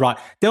broadcasters, right,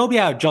 they'll be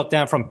able to jot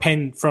down from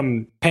pen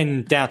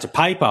down to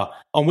paper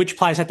on which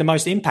players had the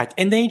most impact,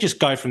 and then you just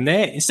go from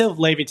there. Instead of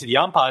leaving it to the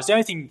umpires, the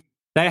only thing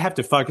they have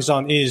to focus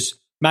on is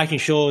making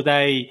sure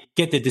they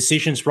get the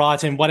decisions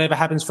right and whatever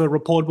happens for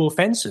reportable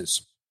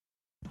offences.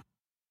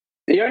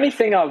 The only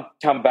thing I'll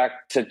come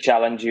back to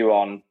challenge you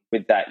on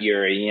with that,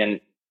 Yuri,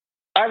 and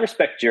I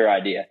respect your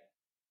idea,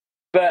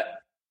 but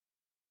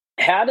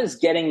how does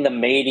getting the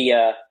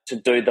media to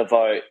do the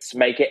votes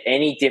make it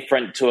any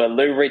different to a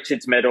Lou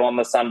Richards medal on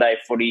the Sunday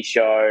Footy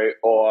Show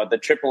or the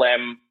Triple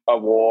M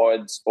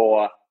Awards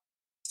or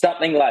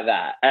something like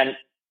that? And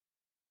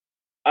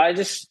I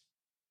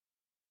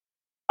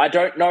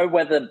don't know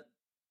whether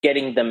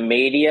getting the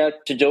media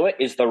to do it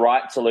is the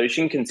right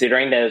solution,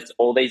 considering there's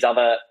all these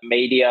other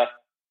media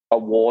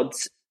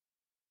awards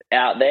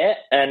out there.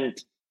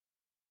 And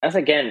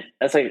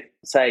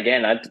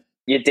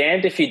you're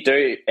damned if you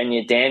do and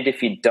you're damned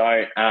if you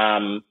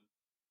don't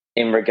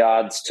in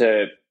regards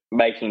to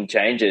making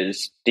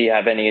changes. Do you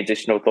have any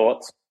additional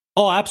thoughts?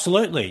 Oh,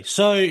 absolutely.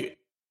 So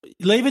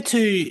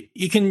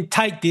you can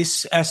take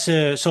this as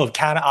a sort of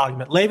counter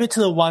argument. Leave it to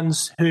the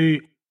ones who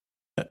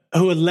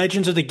who are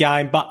legends of the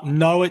game but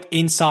know it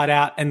inside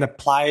out and the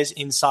players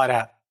inside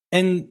out,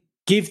 and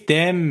give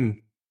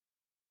them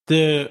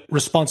the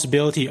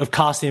responsibility of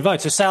casting a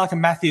vote. So say like a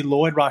Matthew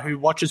Lloyd, right, who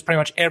watches pretty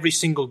much every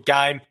single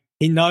game.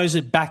 He knows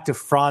it back to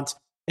front.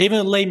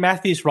 Even Lee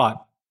Matthews, right,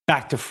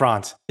 back to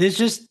front. There's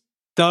just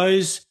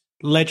those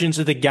legends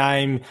of the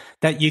game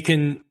that you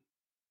can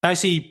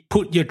basically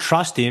put your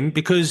trust in,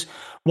 because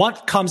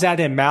what comes out of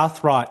their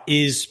mouth, right,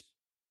 is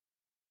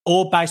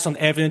all based on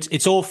evidence.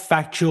 It's all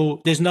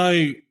factual. There's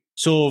no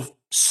sort of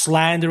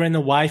slander in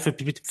the way for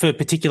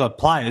particular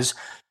players,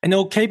 and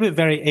they'll keep it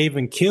very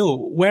even keel.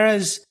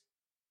 Whereas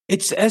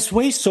it's, as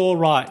we saw,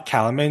 right,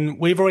 Callum, and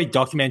we've already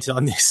documented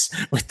on this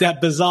with that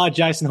bizarre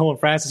Jason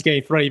Horne-Francis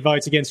getting 3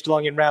 votes against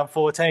Geelong in round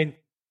 14.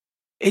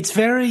 It's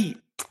very,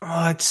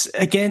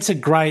 it's a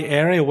grey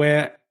area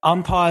where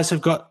umpires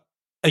have got,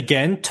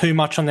 again, too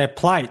much on their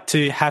plate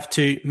to have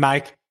to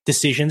make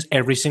decisions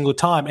every single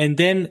time, and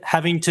then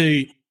having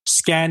to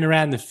scan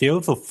around the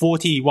field for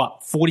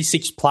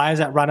 46 players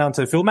that run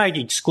onto the field,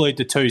 maybe exclude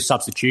the 2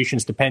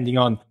 substitutions depending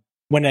on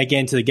when they get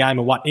into the game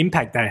and what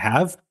impact they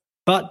have.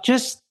 But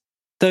just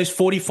those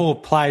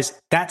 44 players,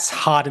 that's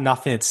hard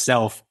enough in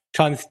itself,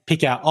 trying to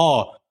pick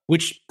out,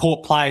 which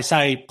Port player,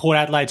 say Port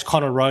Adelaide's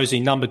Connor Rosie,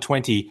 number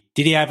 20,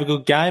 did he have a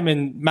good game?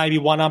 And maybe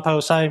one umpire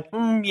will say,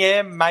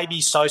 yeah,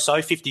 maybe so-so,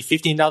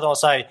 50-50. Another will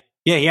say,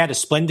 yeah, he had a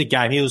splendid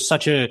game. He was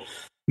such a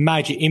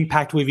major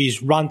impact with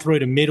his run through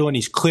the middle and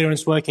his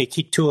clearance work. He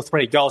kicked 2 or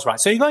 3 goals, right?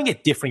 So you're going to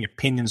get differing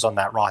opinions on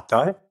that, right,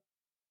 though?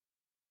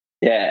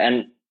 Yeah,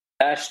 and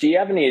Ash, do you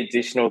have any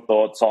additional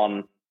thoughts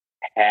on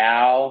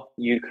how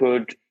you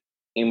could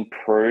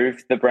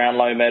improve the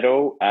Brownlow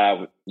medal?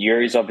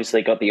 Yuri's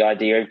obviously got the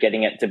idea of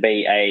getting it to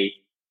be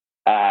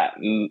a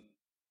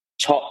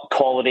top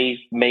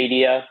quality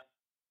media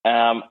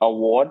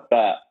award,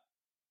 but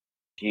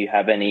do you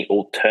have any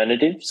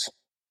alternatives?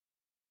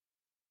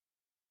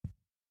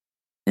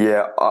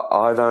 Yeah,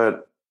 I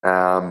don't.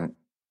 I'm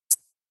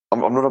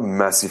not a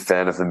massive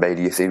fan of the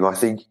media thing. I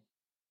think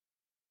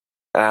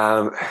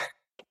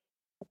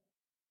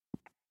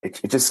it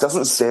just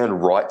doesn't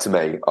sound right to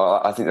me.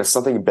 I think there's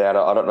something about it.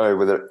 I don't know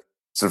whether it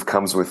sort of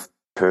comes with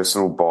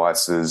personal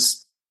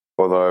biases,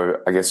 although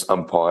I guess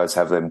umpires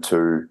have them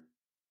too.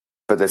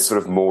 But there's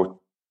sort of more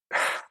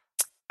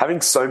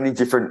having so many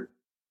different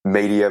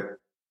media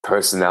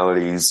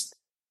personalities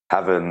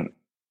having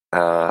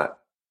sort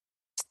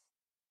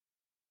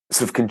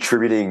of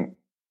contributing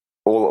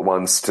all at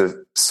once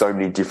to so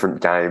many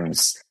different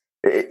games.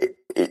 It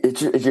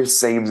just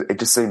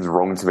seems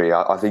wrong to me.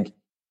 I think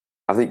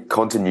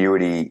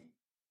continuity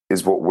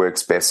is what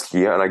works best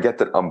here, and I get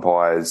that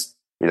umpires,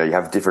 you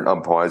have different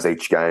umpires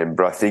each game,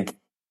 but I think,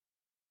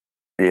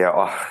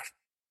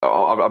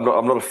 I'm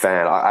not a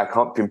fan. I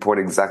can't pinpoint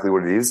exactly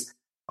what it is.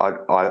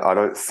 I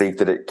don't think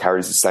that it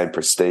carries the same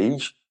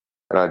prestige,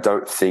 and I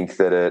don't think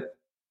that it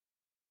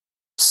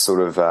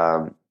sort of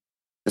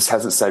just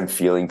has the same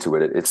feeling to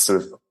it. It's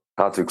sort of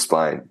hard to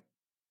explain.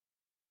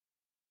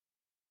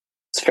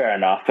 It's fair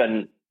enough.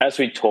 And as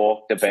we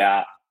talked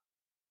about,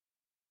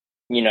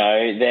 we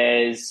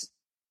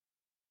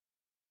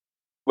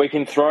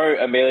can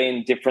throw a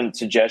million different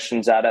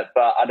suggestions at it,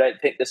 but I don't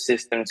think the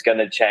system's going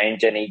to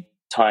change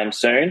anytime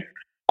soon.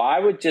 I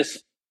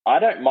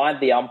don't mind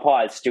the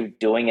umpires still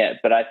doing it,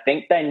 but I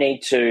think they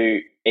need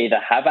to either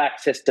have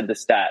access to the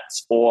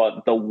stats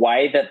or the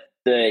way that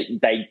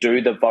they do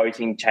the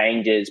voting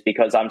changes,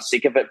 because I'm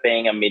sick of it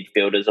being a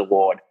midfielders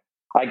award.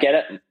 I get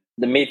it.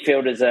 The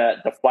midfielders are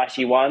the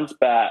flashy ones,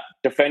 but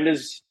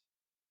defenders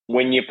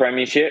win your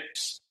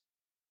premierships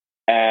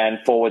and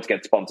forwards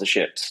get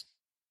sponsorships.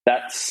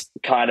 That's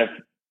kind of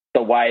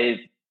the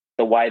way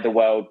the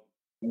world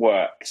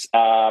works.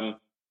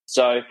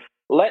 So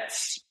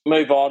let's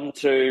move on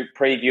to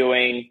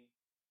previewing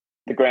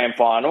the grand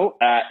final.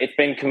 It's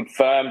been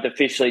confirmed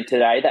officially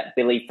today that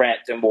Billy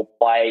Frampton will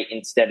play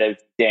instead of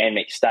Dan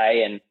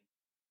McStay. And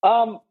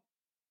I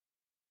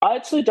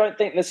actually don't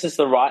think this is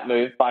the right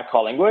move by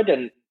Collingwood.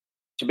 And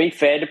to be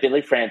fair to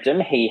Billy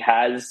Frampton, he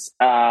has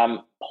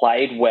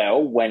played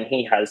well when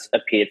he has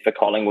appeared for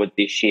Collingwood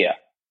this year.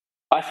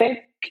 I think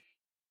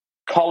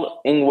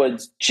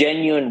Collingwood's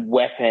genuine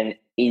weapon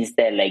is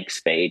their leg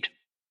speed.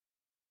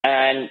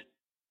 And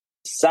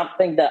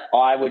something that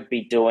I would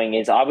be doing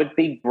is I would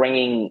be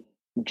bringing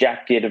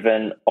Jack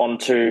Ginnivan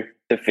onto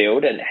the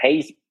field, and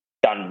he's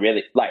done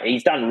really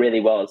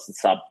well as the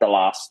sub the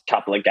last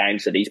couple of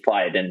games that he's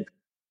played, and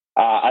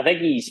I think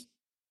he's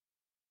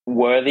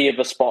worthy of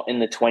a spot in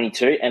the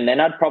 22. And then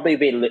I'd probably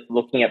be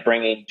looking at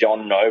bringing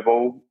John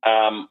Noble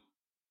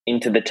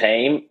into the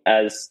team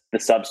as the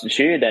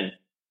substitute, and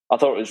I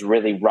thought it was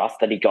really rough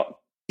that he got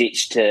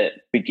ditched to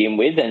begin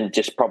with, and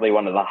just probably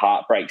one of the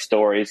heartbreak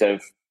stories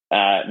of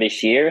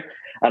this year.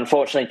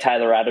 Unfortunately,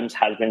 Taylor Adams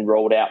has been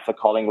ruled out for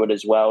Collingwood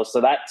as well. So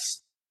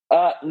that's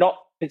not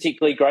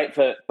particularly great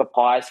for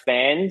Pies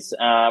fans.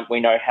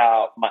 We know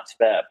how much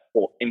of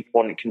an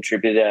important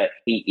contributor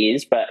he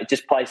is, but it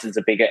just places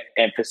a bigger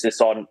emphasis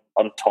on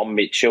Tom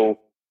Mitchell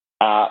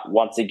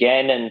once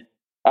again. And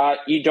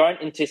You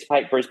don't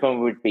anticipate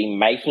Brisbane would be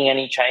making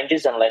any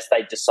changes unless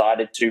they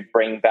decided to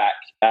bring back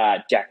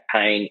Jack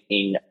Payne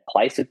in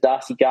place of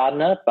Darcy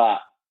Gardner. But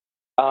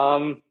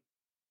I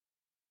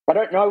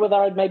don't know whether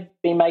I'd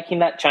be making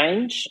that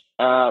change.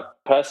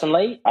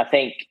 Personally, I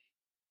think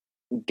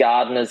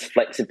Gardner's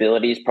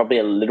flexibility is probably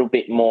a little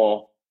bit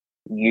more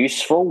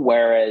useful,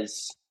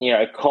 whereas,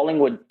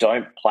 Collingwood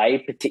don't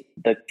play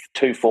the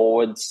two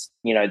forwards,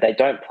 they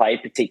don't play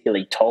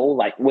particularly tall.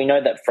 Like, we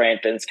know that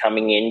Frampton's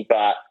coming in,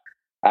 but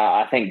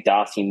I think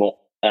not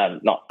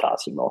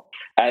Darcy Moore.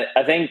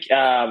 I think,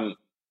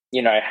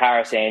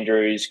 Harris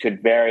Andrews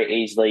could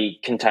very easily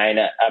contain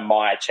a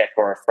Myercheck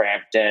or a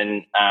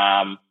Frampton.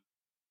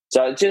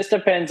 So it just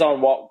depends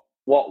on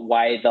what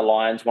way the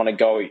Lions want to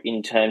go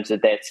in terms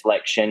of their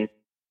selection.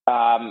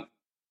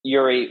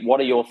 Yuri,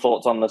 what are your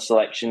thoughts on the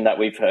selection that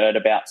we've heard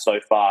about so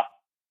far?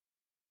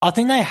 I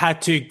think they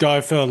had to go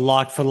for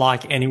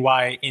like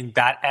anyway in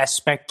that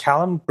aspect,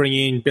 Callum,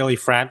 bringing in Billy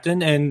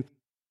Frampton. And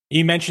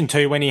you mentioned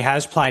too, when he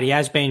has played, he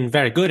has been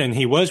very good. And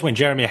he was when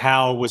Jeremy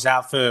Howe was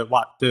out for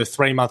the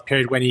 3-month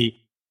period when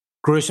he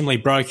gruesomely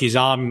broke his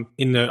arm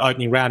in the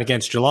opening round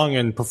against Geelong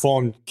and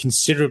performed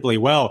considerably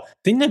well. I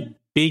think the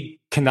big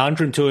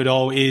conundrum to it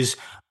all is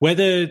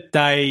whether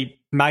they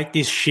make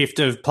this shift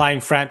of playing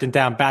Frampton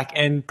down back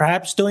and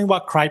perhaps doing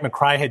what Craig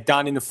McRae had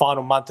done in the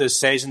final month of the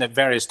season at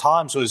various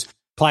times, was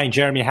playing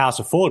Jeremy House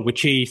a forward,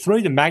 which he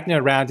threw the magnet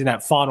around in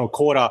that final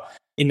quarter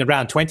in the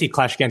round 20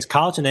 clash against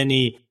Carlton, and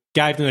he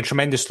gave them a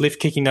tremendous lift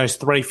kicking those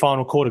 3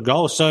 final quarter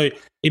goals. So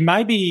it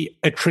may be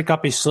a trick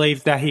up his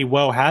sleeve that he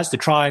well has to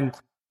try and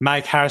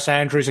make Harris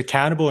Andrews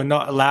accountable and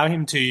not allow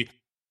him to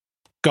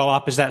go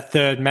up as that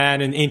third man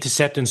and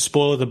intercept and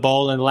spoil the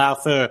ball, and allow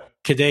for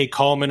Kadir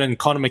Coleman and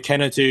Connor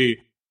McKenna to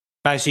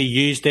basically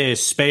use their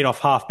speed off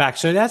half back.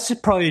 So that's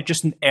probably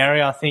just an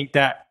area I think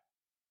that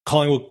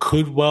Collingwood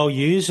could well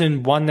use,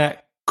 and one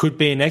that could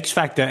be an X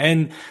factor.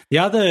 And the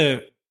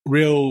other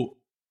real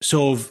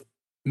sort of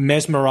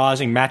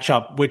mesmerising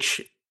matchup,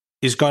 which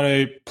is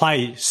going to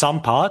play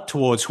some part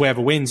towards whoever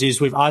wins, is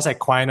with Isaac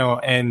Quaynor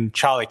and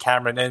Charlie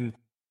Cameron, and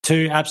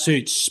 2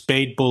 absolute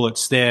speed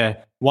bullets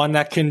there. One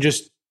that can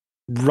just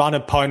run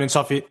opponents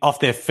off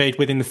their feet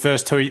within the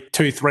first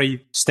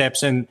 3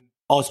 steps, and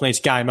ultimately it's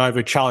game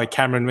over. Charlie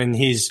Cameron, when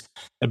his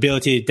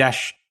ability to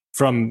dash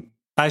from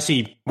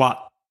basically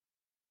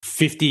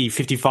 50,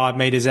 55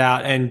 metres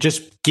out, and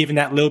just given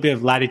that little bit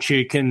of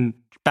latitude can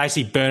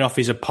basically burn off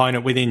his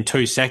opponent within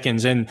 2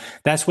 seconds. And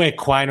that's where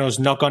Quaynor's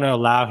not going to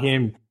allow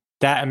him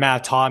that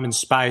amount of time and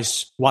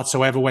space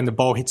whatsoever when the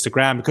ball hits the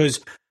ground, because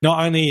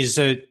not only is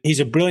he's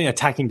a brilliant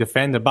attacking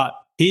defender, but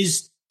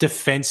his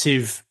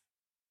defensive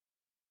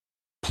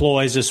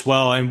ploys as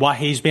well, and what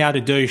he's been able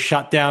to do,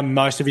 shut down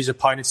most of his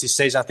opponents this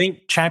season. I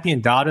think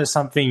Champion Data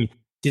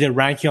did a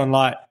ranking on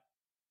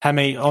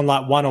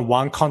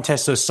one-on-one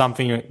contests or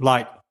something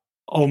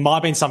or might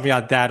have been something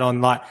like that,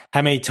 on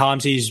how many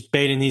times he's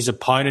beaten his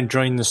opponent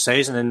during the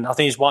season, and I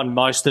think he's won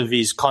most of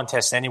his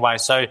contests anyway.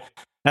 So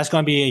that's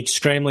going to be an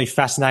extremely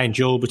fascinating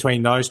duel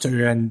between those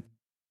two. And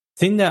I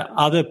think the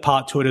other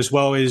part to it as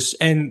well is,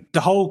 and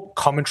the whole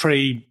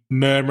commentary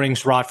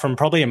murmurings right from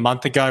probably a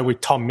month ago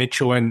with Tom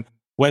Mitchell and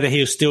whether he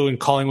was still in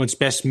Collingwood's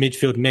best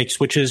midfield mix,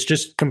 which is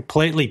just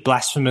completely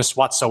blasphemous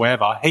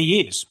whatsoever.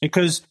 He is,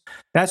 because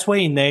that's where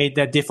you need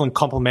that different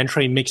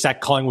complementary mix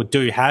that Collingwood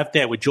do have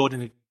there with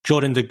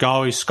Jordan De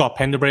Goey, Scott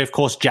Pendlebury, of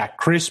course, Jack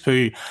Crisp,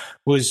 who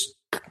was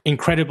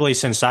incredibly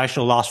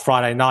sensational last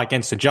Friday night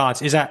against the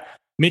Giants, is that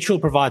Mitchell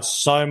provides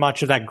so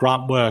much of that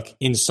grunt work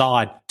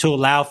inside to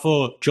allow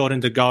for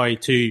Jordan De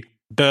Goey to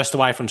burst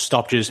away from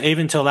stoppages,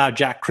 even to allow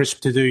Jack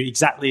Crisp to do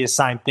exactly the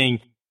same thing.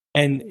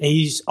 And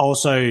he's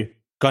also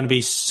going to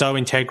be so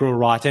integral,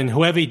 right? And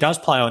whoever he does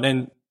play on,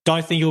 and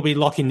don't think he'll be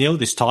locking Neil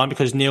this time,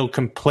 because Neil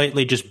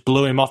completely just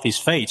blew him off his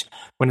feet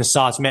when the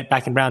sides met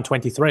back in round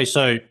 23.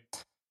 So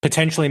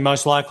potentially,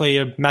 most likely,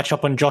 a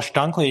matchup on Josh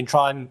Dunkley and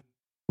try and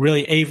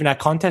really even that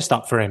contest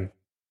up for him.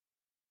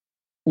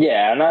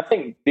 Yeah, and I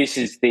think this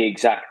is the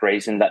exact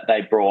reason that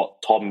they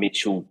brought Tom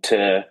Mitchell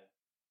to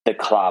the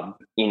club,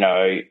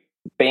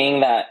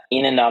 being that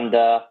in and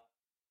under,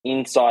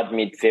 inside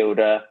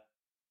midfielder.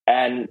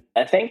 And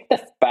I think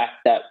the fact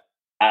that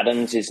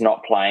Adams is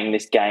not playing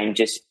this game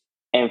just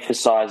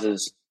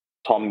emphasises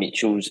Tom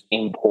Mitchell's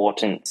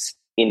importance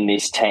in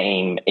this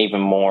team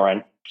even more.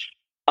 And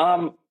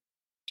I'm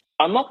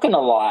not going to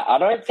lie, I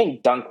don't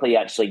think Dunkley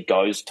actually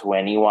goes to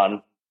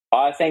anyone.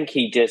 I think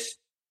he just,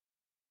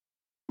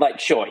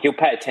 sure, he'll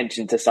pay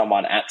attention to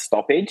someone at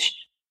stoppage,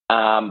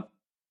 but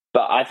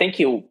I think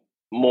he'll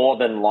more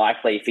than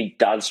likely, if he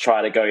does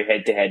try to go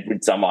head-to-head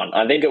with someone,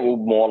 I think it will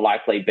more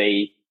likely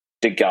be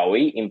De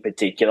Goey in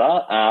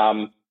particular.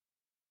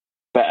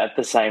 But at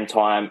the same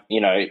time,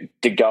 De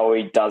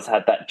Goey does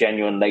have that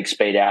genuine leg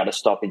speed out of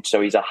stoppage, so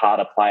he's a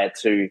harder player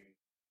to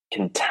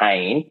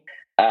contain.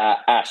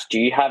 Ash, do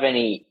you have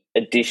any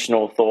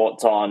additional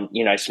thoughts on,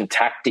 some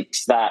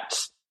tactics that,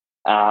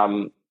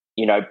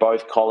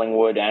 both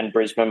Collingwood and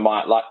Brisbane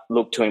might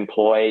look to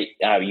employ?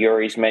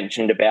 Yuri's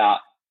mentioned about,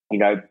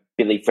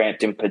 Billy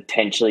Frampton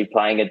potentially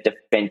playing a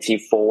defensive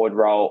forward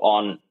role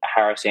on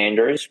Harris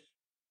Andrews?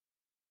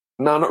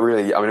 No, not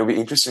really. I mean, it'll be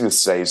interesting to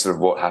see sort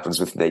of what happens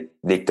with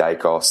Nick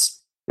Dacos.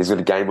 He's got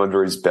a game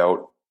under his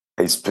belt.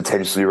 He's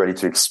potentially ready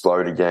to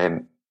explode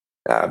again.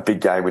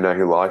 Big game, we know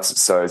he likes it.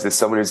 So is there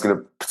someone who's going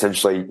to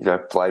potentially,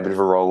 play a bit of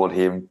a role on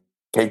him,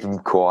 keep him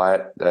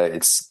quiet?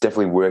 It's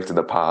definitely worked in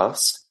the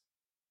past.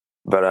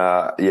 But,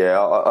 I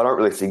don't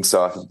really think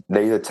so. I think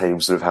neither team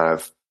sort of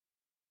have,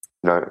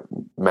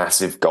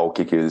 massive goal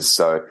kickers.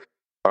 So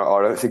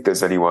I don't think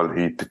there's anyone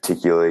who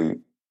particularly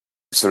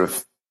sort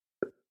of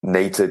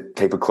need to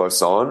keep a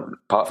close eye on,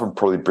 apart from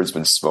probably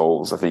Brisbane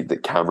Smalls. I think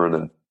that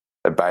Cameron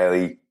and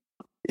Bailey,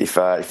 if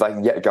they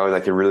can get going,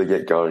 they can really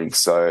get going.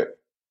 So,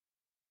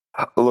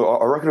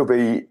 look, I reckon it'll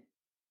be,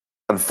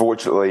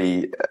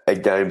 unfortunately, a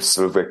game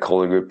sort of where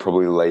Collingwood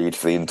probably lead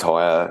for the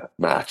entire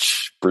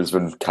match.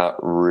 Brisbane can't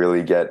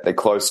really they're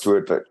close to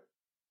it, but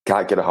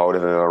can't get a hold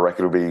of it. I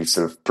reckon it'll be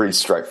sort of pretty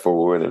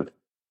straightforward, and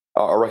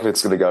I reckon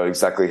it's going to go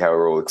exactly how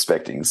we're all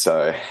expecting.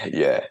 So,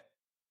 yeah.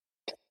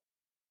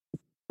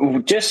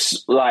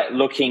 Just like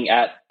looking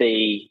at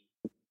the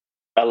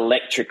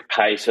electric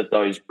pace of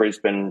those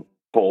Brisbane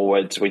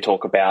forwards, we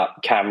talk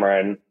about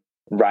Cameron,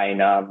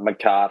 Rayner,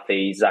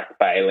 McCarthy, Zach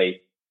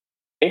Bailey.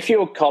 If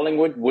you were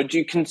Collingwood, would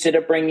you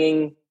consider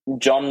bringing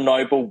John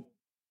Noble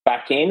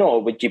back in,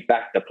 or would you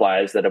back the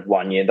players that have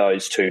won you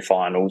those two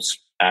finals,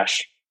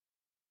 Ash?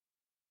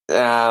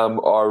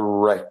 I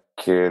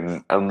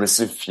reckon unless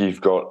if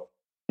you've got,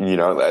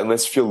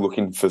 unless if you're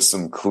looking for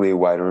some clear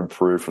way to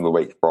improve from the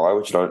week prior,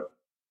 which you don't.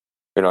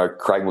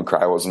 Craig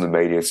McRae was in the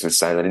media just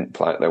saying they didn't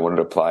play, they wanted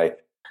to play.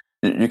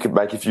 You could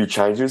make a few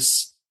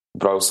changes,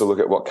 but I also look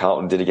at what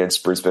Carlton did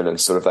against Brisbane, and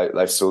sort of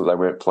they saw that they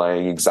weren't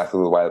playing exactly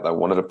the way that they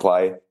wanted to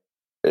play.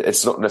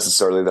 It's not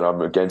necessarily that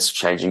I'm against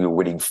changing a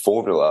winning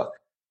formula,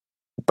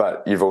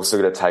 but you've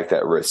also got to take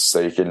that risk. So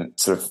you can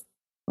sort of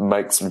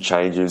make some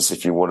changes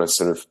if you want to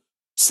sort of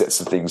set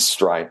some things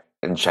straight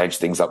and change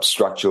things up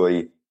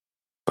structurally,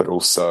 but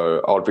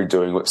also I'd be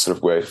doing what sort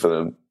of worked for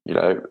them.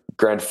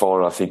 Grand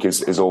final, I think,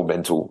 is all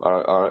mental.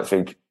 I don't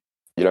think,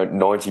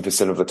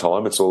 90% of the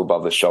time it's all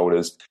above the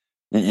shoulders.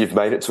 You've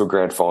made it to a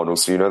grand final,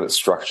 so you know that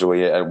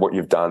structurally and what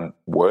you've done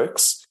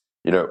works,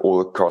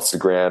 all across the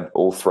ground,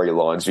 all three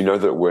lines. You know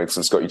that it works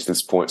and it's got you to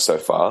this point so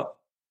far.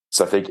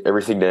 So I think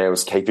everything now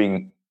is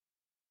keeping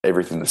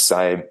everything the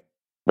same,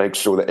 make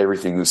sure that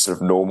everything is sort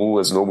of normal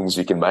as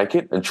you can make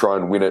it, and try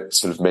and win it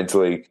sort of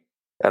mentally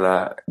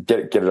and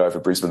get it over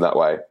Brisbane that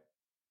way.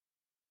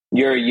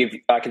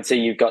 I can see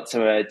you've got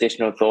some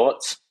additional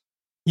thoughts.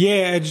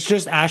 Yeah, it's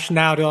just Ash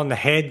nailed it on the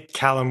head,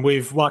 Callum,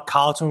 with what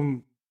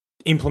Carlton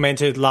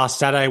implemented last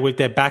Saturday with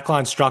their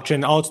backline structure.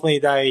 And ultimately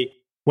they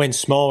went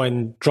small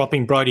and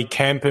dropping Brodie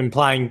Kemp and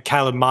playing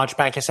Caleb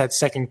Marchbank as that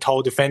second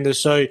tall defender.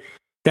 So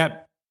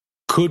that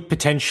could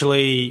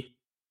potentially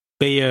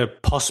be a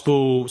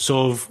possible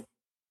sort of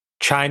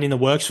chain in the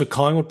works for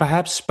Collingwood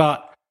perhaps.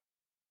 But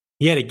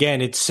yet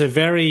again, it's a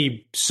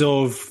very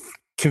sort of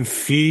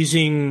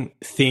confusing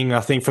thing,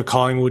 I think, for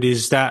Collingwood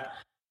is that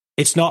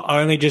it's not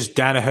only just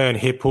Danaher and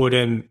Hipwood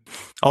and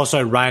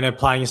also Rayner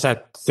playing as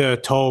that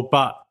third tall,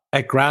 but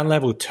at ground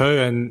level too.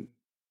 And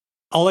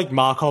Oleg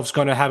Markov's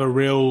going to have a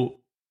real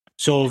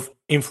sort of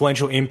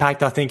influential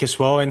impact, I think, as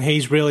well. And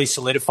he's really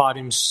solidified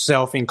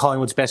himself in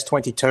Collingwood's best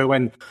 22.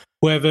 And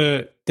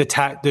whoever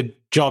the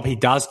job he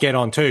does get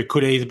on to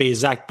could either be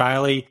Zach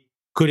Bailey,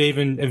 could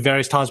even at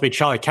various times be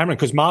Charlie Cameron,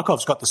 because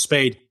Markov's got the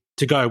speed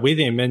to go with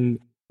him. And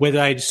whether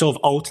they sort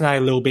of alternate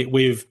a little bit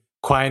with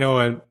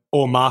Quaino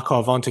or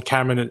Markov onto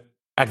Cameron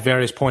at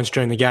various points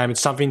during the game, it's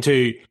something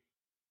to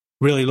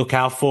really look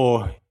out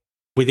for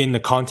within the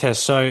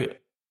contest. So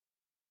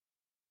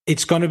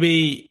it's going to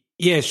be,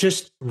 it's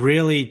just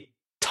really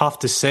tough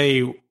to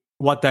see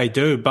what they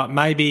do. But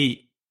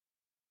maybe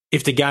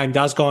if the game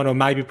does go on, or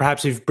maybe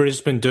perhaps if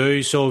Brisbane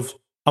do sort of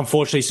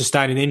unfortunately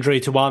sustain an injury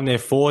to one of their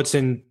forwards,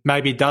 then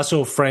maybe it does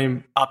sort of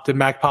frame up the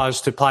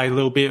Magpies to play a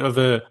little bit of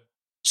a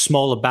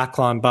smaller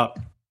backline. But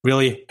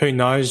really, who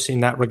knows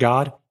in that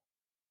regard?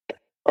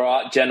 All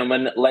right,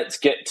 gentlemen, let's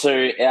get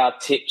to our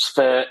tips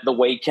for the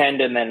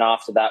weekend, and then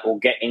after that we'll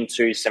get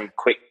into some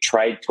quick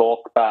trade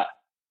talk. But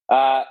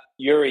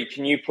Yuri,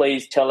 can you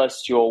please tell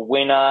us your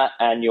winner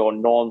and your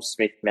Norm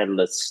Smith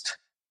medalist?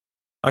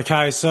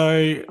 Okay,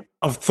 so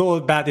I've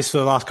thought about this for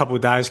the last couple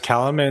of days,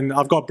 Callum, and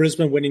I've got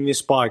Brisbane winning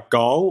this by a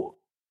goal.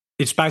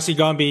 It's basically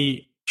going to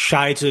be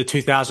shades of the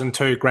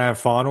 2002 grand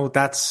final.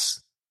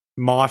 That's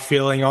my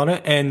feeling on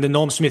it. And the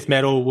Norm Smith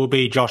medal will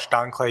be Josh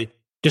Dunkley.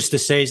 Just the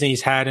season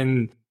he's had,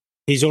 and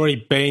he's already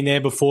been there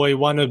before. He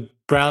won a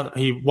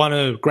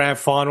grand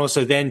final,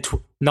 so then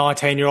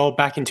 19-year-old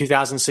back in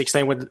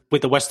 2016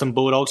 with the Western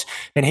Bulldogs.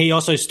 And he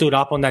also stood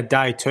up on that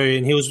day too,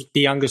 and he was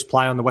the youngest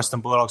player on the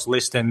Western Bulldogs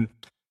list, and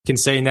you can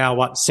see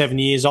now, 7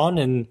 years on,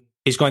 and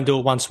he's going to do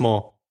it once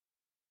more.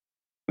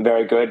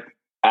 Very good.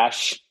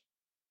 Ash,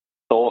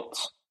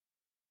 thoughts?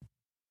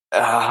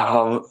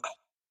 I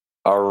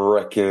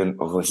reckon,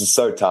 this is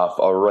so tough.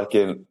 I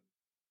reckon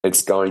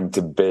it's going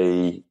to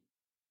be,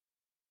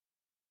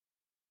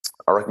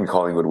 I reckon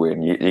Collingwood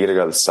win. You're going to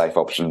go the safe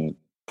option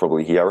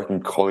probably here. I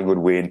reckon Collingwood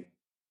win.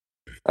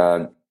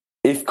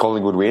 If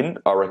Collingwood win,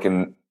 I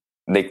reckon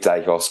Nick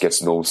Dacos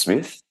gets Norm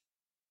Smith.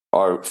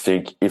 I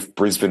think if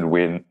Brisbane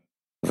win,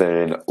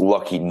 then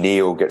Lachie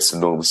Neale gets to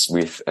Norm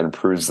Smith and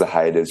proves the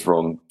haters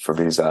wrong from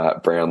his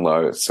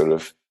Brownlow sort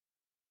of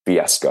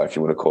fiasco, if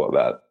you want to call it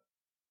that.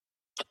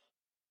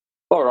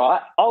 All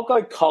right, I'll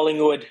go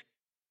Collingwood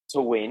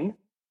to win.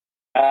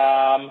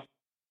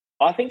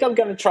 I think I'm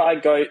going to try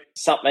and go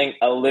something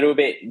a little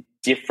bit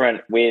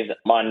different with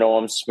my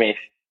Norm Smith.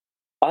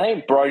 I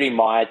think Brodie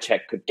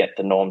Myercheck could get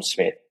the Norm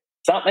Smith.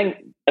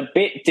 Something a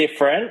bit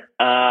different.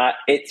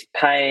 It's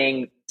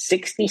paying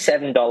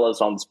 $67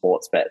 on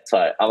Sportsbet,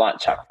 so I might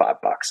chuck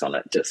 $5 on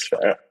it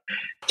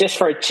just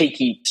for a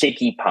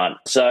cheeky punt.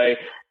 So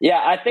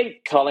yeah, I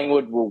think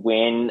Collingwood will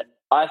win.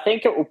 I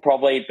think it will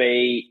probably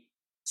be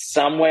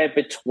somewhere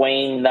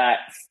between that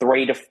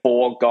 3 to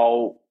 4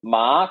 goal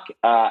mark.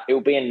 It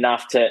will be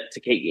enough to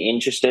keep you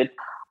interested.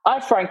 I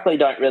frankly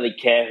don't really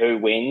care who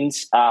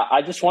wins.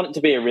 I just want it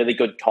to be a really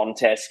good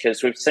contest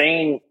because we've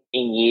seen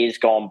in years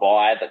gone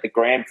by that the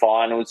grand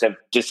finals have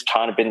just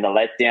kind of been the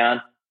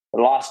letdown. The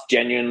last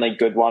genuinely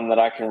good one that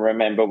I can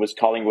remember was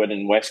Collingwood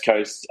and West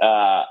Coast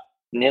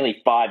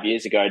nearly 5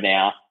 years ago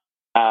now.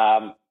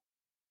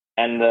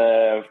 And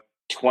the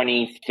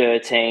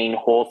 2013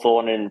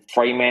 Hawthorn and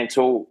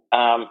Fremantle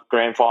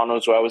grand final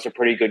as well was a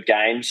pretty good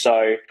game.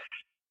 So,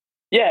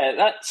 yeah,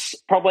 that's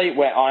probably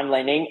where I'm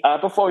leaning.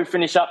 Before we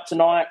finish up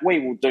tonight,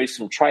 we will do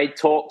some trade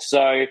talk.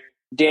 So,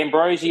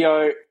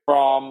 D'Ambrosio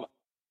from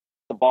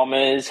the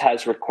Bombers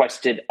has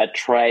requested a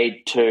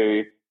trade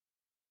to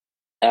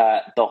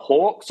the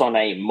Hawks on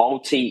a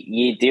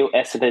multi-year deal.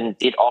 Essendon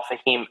did offer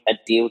him a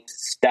deal to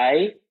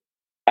stay.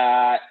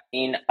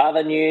 In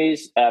other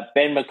news,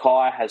 Ben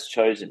Mackay has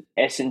chosen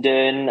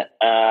Essendon.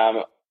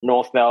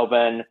 North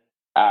Melbourne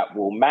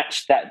will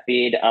match that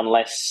bid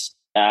unless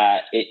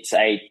it's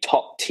a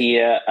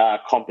top-tier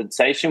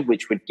compensation,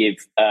 which would give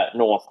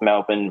North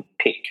Melbourne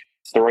pick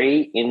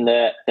 3 in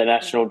the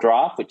national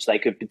draft, which they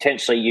could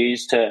potentially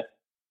use to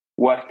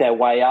work their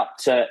way up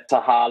to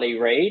Harley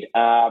Reid.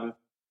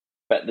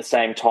 But at the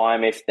same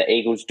time, if the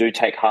Eagles do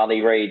take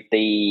Harley Reid,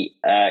 the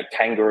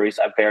Kangaroos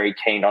are very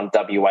keen on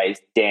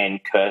WA's Dan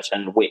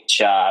Curtin, which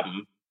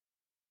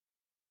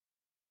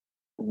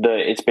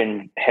it's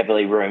been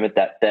heavily rumoured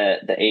that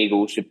the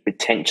Eagles would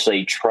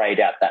potentially trade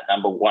out that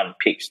number 1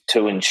 pick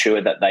to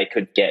ensure that they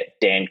could get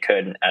Dan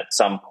Curtin at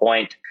some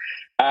point.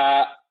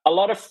 A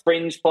lot of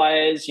fringe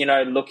players,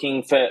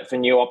 looking for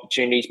new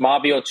opportunities.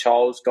 Marbiel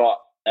Chol's got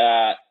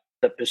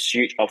the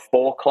pursuit of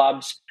 4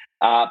 clubs.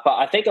 But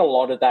I think a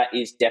lot of that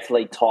is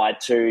definitely tied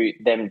to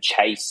them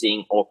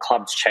chasing or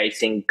clubs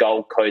chasing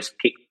Gold Coast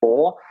pick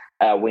 4.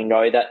 We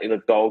know that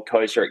the Gold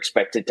Coast are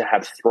expected to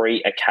have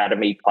 3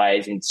 academy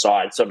players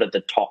inside, sort of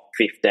the top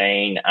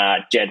 15.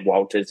 Jed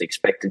Walters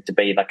expected to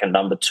be like a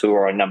number 2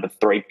 or a number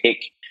 3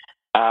 pick.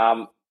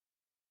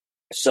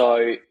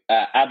 So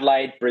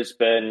Adelaide,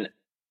 Brisbane,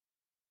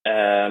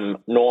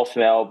 North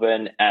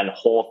Melbourne and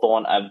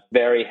Hawthorn are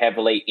very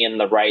heavily in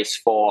the race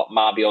for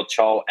Marbiel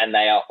Chol, and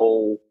they are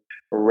all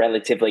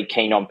relatively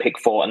keen on pick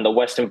 4, and the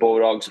Western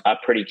Bulldogs are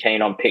pretty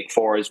keen on pick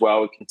 4 as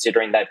well,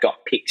 considering they've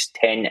got picks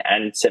 10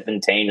 and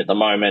 17 at the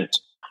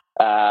moment.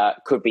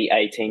 Could be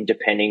 18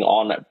 depending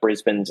on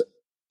Brisbane's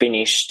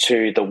finish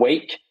to the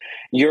week.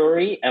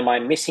 Yuri, am I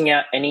missing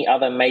out any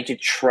other major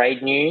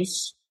trade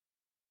news?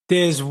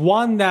 There's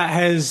one that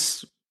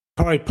has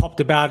probably popped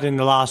about in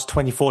the last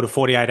 24 to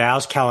 48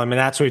 hours, Callum, and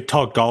that's with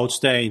Todd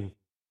Goldstein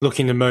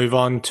looking to move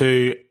on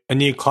to a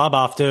new club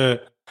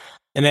after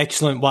an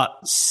excellent,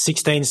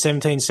 16,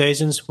 17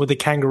 seasons with the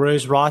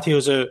Kangaroos, right? He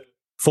was a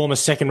former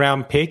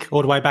second-round pick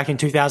all the way back in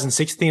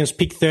 2016. He was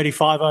picked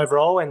 35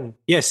 overall and,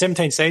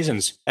 17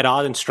 seasons at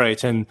Arden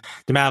Street, and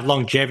the amount of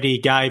longevity he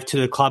gave to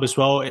the club as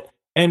well,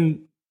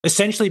 and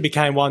essentially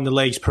became one of the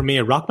league's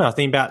premier ruckman. I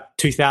think about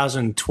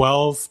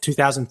 2012,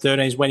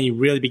 2013 is when he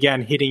really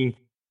began hitting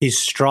his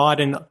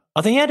stride, and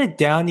I think he had a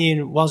down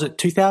year, was it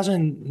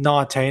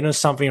 2019 or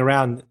something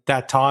around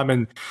that time,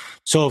 and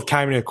sort of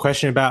came into a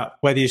question about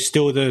whether he's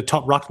still the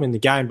top ruckman in the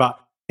game, but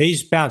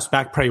he's bounced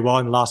back pretty well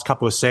in the last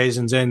couple of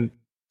seasons, and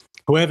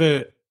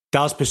whoever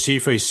does pursue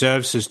for his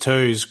services too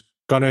is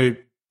going to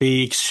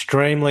be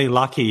extremely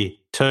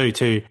lucky too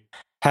to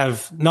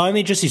have not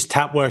only just his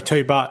tap work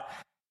too, but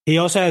he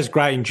also has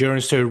great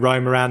endurance to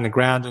roam around the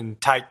ground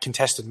and take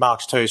contested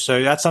marks too.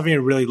 So that's something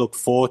to really look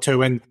forward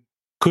to, and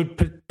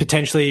could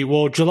potentially,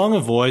 Geelong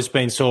have always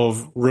been sort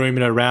of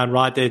rumoured around,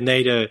 right? They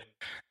need a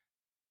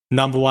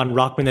number 1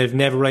 ruckman. They've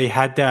never really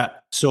had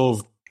that sort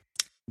of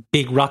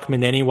big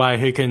ruckman anyway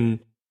who can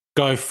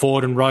go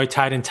forward and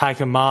rotate and take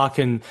a mark.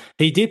 And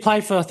he did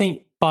play for, I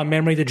think, by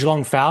memory, the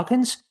Geelong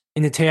Falcons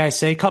in the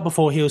TAC Cup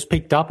before he was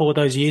picked up all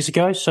those years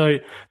ago. So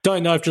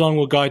don't know if Geelong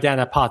will go down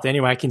that path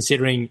anyway,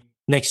 considering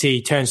next year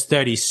he turns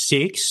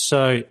 36.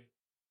 So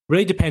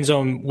really depends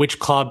on which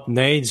club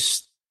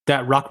needs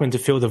that ruckman to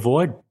fill the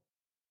void.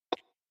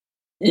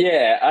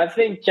 Yeah, I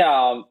think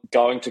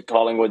going to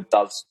Collingwood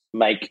does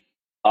make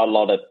a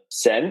lot of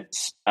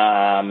sense.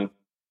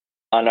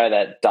 I know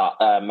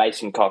that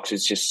Mason Cox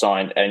has just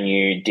signed a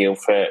new deal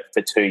for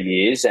 2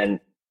 years, and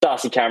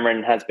Darcy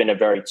Cameron has been a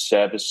very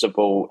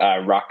serviceable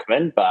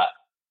ruckman, but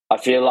I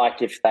feel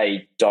like if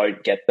they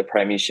don't get the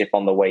premiership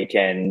on the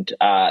weekend,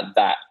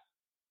 that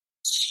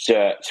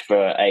search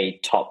for a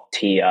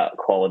top-tier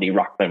quality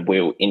ruckman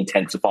will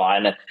intensify.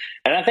 And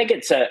I think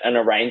it's an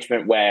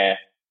arrangement where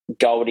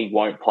Goldie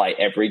won't play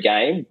every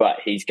game, but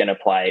he's going to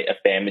play a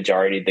fair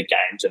majority of the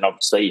games and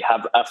obviously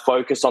have a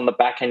focus on the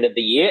back end of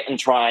the year and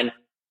try and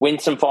win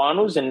some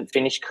finals and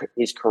finish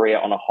his career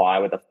on a high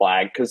with a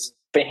flag. Because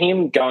for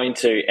him going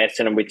to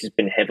Essendon, which has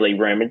been heavily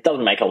rumoured,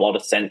 doesn't make a lot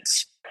of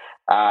sense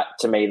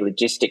to me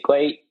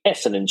logistically.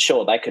 Essendon,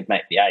 sure, they could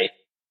make the 8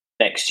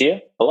 next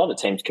year. A lot of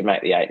teams could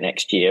make the 8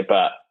 next year,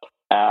 but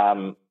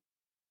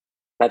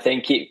I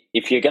think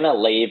if you're going to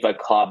leave a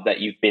club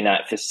that you've been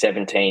at for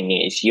 17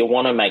 years, you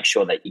want to make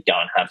sure that you go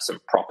and have some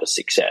proper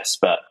success.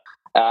 But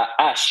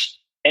Ash,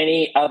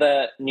 any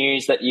other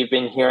news that you've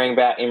been hearing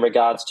about in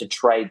regards to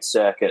trade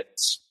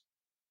circuits?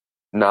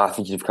 No, I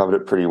think you've covered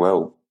it pretty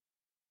well.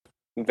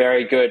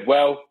 Very good.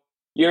 Well,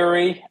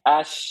 Yuri,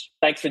 Ash,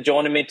 thanks for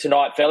joining me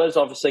tonight, fellas.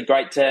 Obviously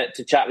great to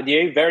chat with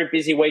you. Very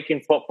busy week in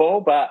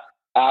football, but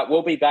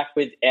we'll be back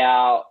with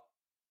our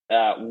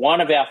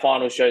one of our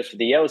final shows for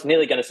the year. I was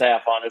nearly going to say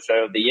our final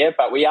show of the year,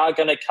 but we are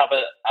going to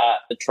cover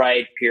the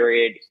trade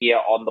period here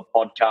on the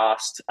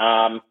podcast.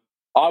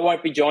 I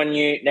won't be joining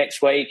you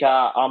next week.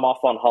 I'm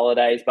off on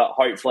holidays, but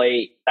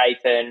hopefully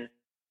Nathan,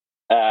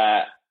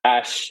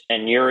 Ash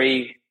and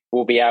Yuri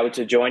will be able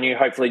to join you.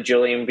 Hopefully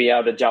Julian will be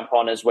able to jump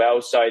on as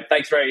well. So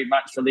thanks very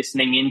much for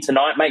listening in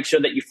tonight. Make sure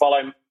that you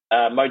follow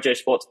Mojo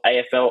Sports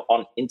AFL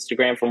on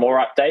Instagram for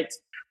more updates.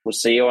 We'll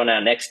see you on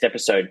our next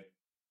episode.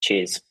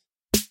 Cheers.